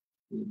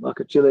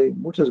 Makachile,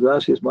 muchas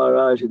gracias,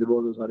 Maharaj y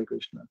devotos Hare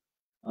Krishna.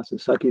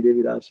 Asasaki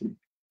Devi Dasi,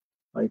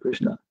 Hare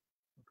Krishna.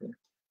 Okay.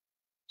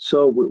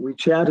 So we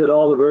chanted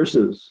all the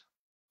verses.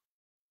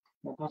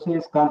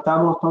 Entonces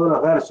cantamos todos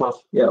los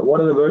versos. Yeah,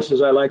 one of the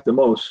verses I like the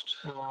most.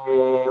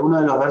 Uno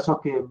de los versos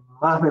que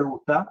más me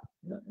gusta.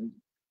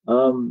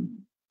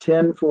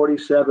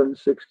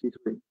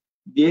 10:47:63.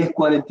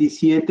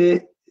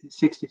 10:47,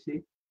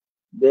 66.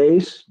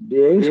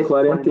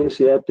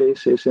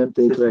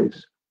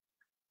 10:47:63.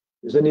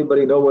 Does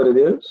anybody know what it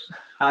is?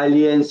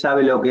 ¿Alguien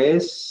sabe lo que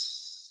es?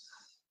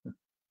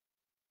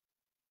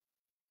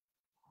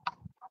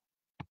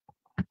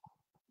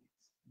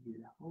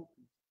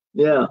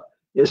 Yeah,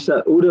 it's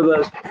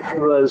Uddhava's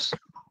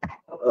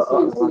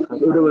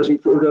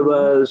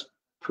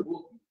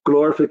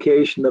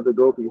glorification of the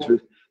gopis.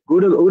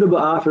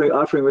 Uddhava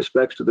offering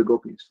respects to the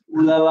gopis.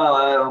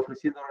 Uddhava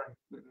ofreciendo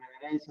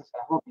reverencias a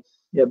los gopis.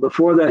 Yeah,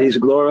 before that he's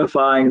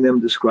glorifying them,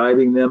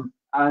 describing them.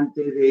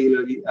 Antes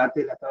la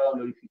estaba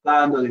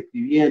glorificando,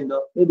 describiendo.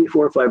 Maybe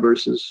 4 or 5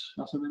 verses.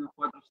 Más o menos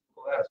 4 o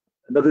 5 versos.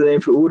 Another name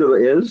for Uddhava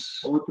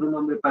is. Otro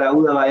nombre para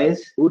Uddhava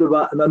es.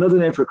 Another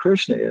name for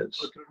Krishna is.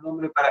 Otro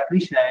nombre para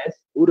Krishna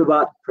es.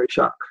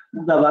 Uddhavatpreshak.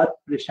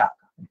 Uddhavapreshak.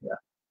 Yeah.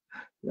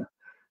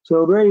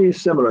 So very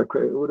similar,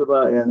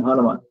 Uddhava and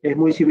Hanuman. Es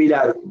muy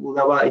similar,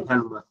 Uddhava y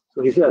Hanuman.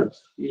 So he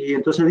says. Y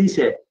entonces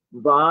dice.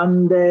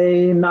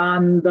 Vande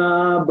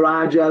Nanda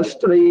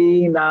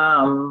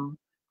Brajastrinam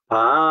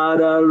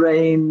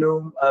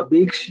Pararenum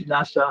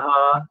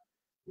Abhikshnasaha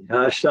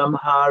Yasham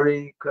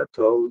Hari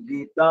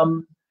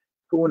Katoditam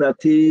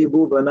Punati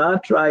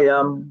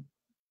Bhuvanatrayam.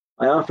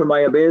 I offer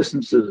my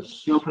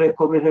obeisances Yo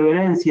ofrezco mis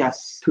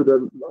reverencias to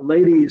the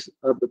ladies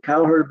of the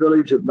cowherd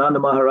village of Nanda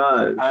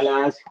Maharaj. a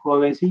las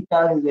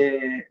jovencitas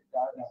de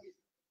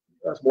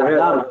Las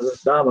damas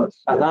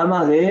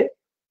de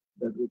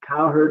the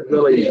cowherd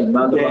village of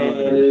Nanda Maharaj.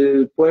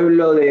 del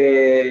pueblo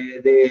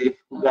de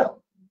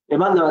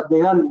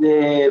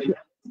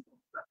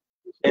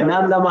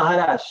Nanda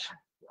Maharaj.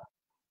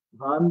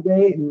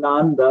 Vande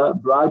Nanda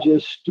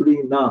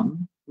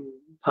Brajastrinam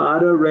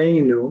Pada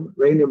Renum,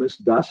 Renum is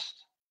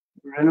dust.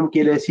 Renum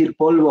quiere decir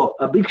polvo.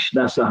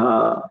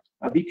 Abhikshnasaha,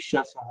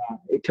 Abhikshasaha.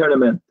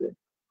 eternamente.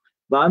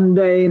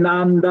 Vande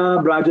Nanda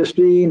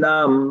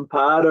Brajastrinam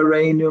Pada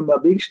Renum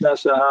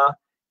Abhikshnasaha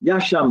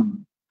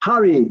Yasham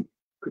Hari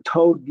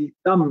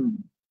Kutoditam.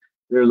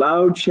 Their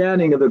loud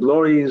chanting of the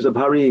glories of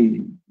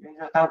Hari.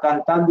 Ellos están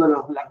cantando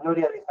la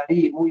gloria de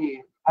Hari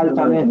muy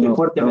altamente,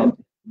 fuertemente.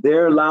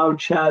 Their loud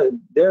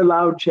chanting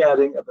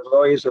of the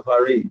glories of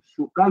Hari.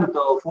 Su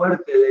canto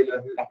fuerte de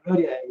la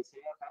gloria del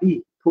Señor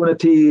Hari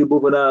Punati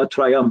Bhuvana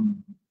Trayam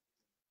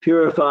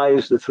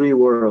purifies the three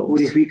worlds.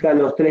 purifica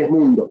los tres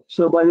mundos.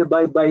 So by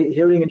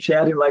hearing and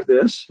chanting like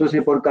this,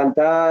 Entonces, por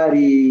cantar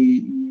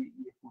y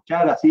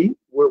escuchar así,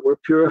 we're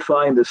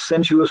purifying the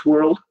sensuous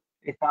world,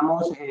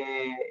 estamos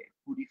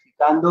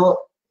purificando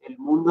el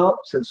mundo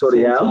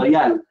sensorial.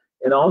 sensorial.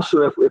 And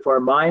also if our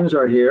minds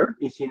are here,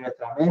 Y si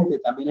nuestra mente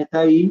también está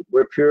ahí,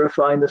 we're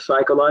purifying the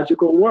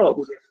psychological world.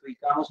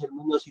 purificamos el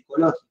mundo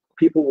psicológico.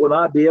 People will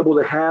not be able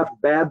to have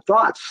bad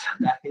thoughts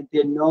La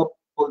gente no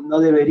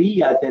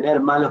debería tener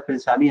malos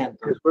pensamientos,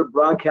 because we're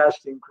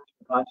broadcasting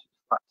Krishna conscious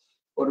thoughts.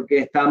 porque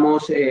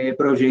estamos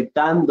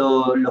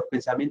proyectando los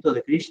pensamientos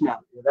de Krishna.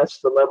 And that's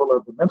the level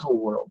of the mental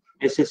world.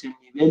 Ese es el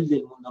nivel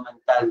del mundo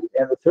mental.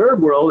 And the third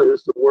world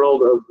is the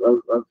world of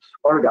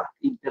Svarga.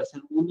 Y el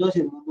tercer mundo es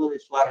el mundo de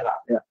Swarga.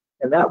 Yeah.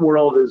 And that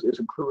world is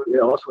included.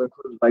 It also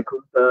includes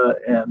Vaikuntha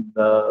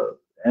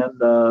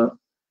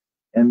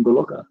and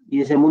Goloka.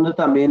 Y ese mundo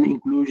también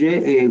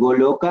incluye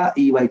Goloka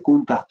y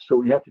Vaikuntha. So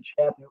we have to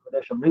chant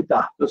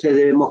Upadeshamrita Entonces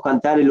debemos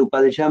cantar el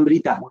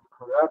Upadeshamrita with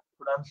correct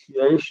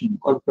pronunciation,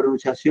 con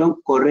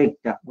pronunciación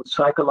correcta, with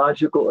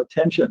psychological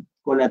attention,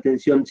 con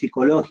atención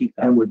psicológica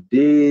and with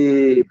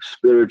deep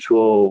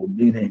spiritual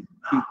meaning.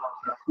 y con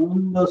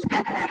profundos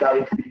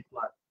significados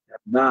espirituales.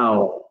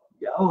 Now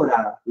Y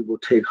ahora we will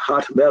take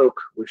hot milk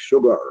with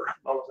sugar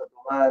vamos a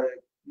tomar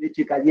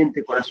leche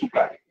caliente con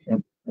azúcar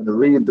and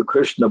read the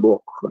Krishna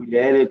book y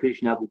leer el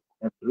Krishna Book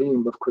and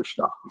dream of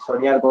Krishna. y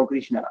soñar con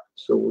Krishna.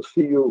 So we'll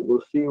see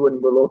you in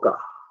Goloka.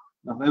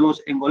 Nos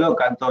vemos en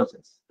Goloka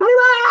entonces.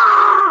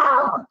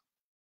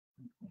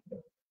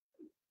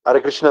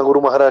 Hare Krishna,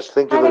 Guru Maharaj.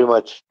 Thank you very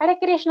much. Hare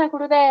Krishna,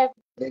 Gurudev.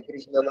 Hare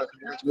Krishna Maharaj.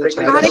 Hare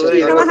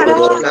Krishna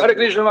Maharaj. Hare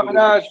Krishna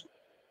Maharaj.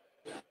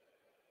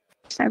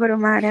 Guru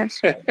Maharaj.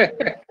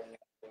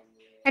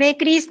 Hare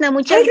Krishna,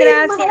 muchas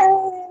gracias.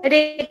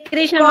 Hare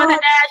Krishna Maharaj,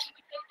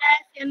 muchas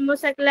gracias,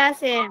 hermosa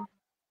clase.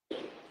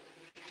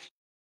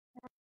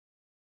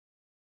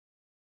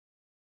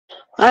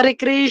 Hare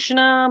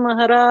Krishna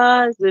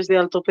Maharaj desde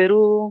Alto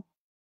Perú.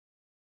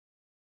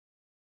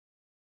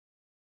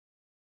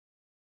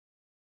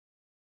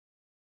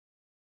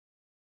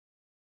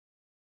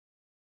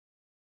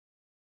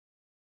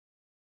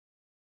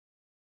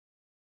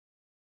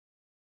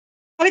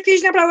 Hare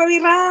Krishna Prabhu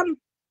Ram.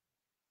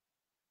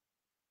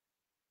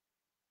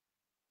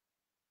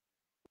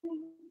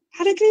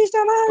 Hare Krishna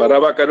Maharaj.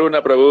 Parava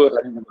Karuna Prabhu.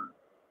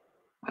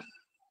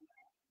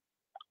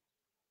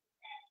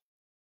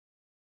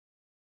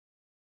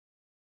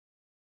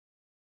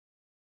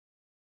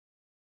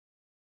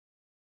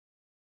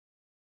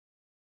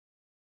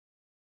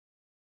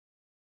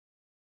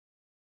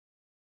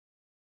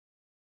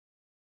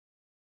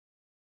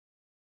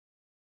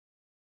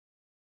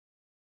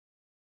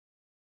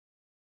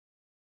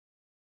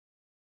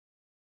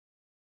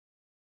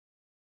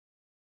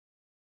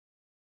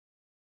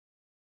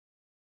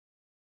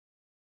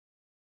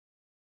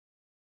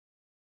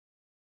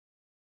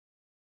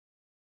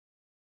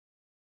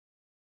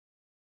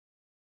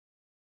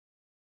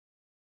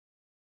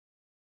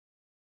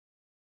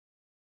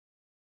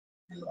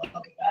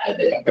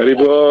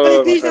 Haribol,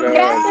 Hare Krishna Maharaj.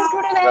 Gracias,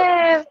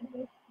 Gurudev.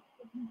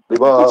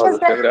 Viva.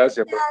 Muchas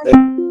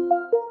gracias.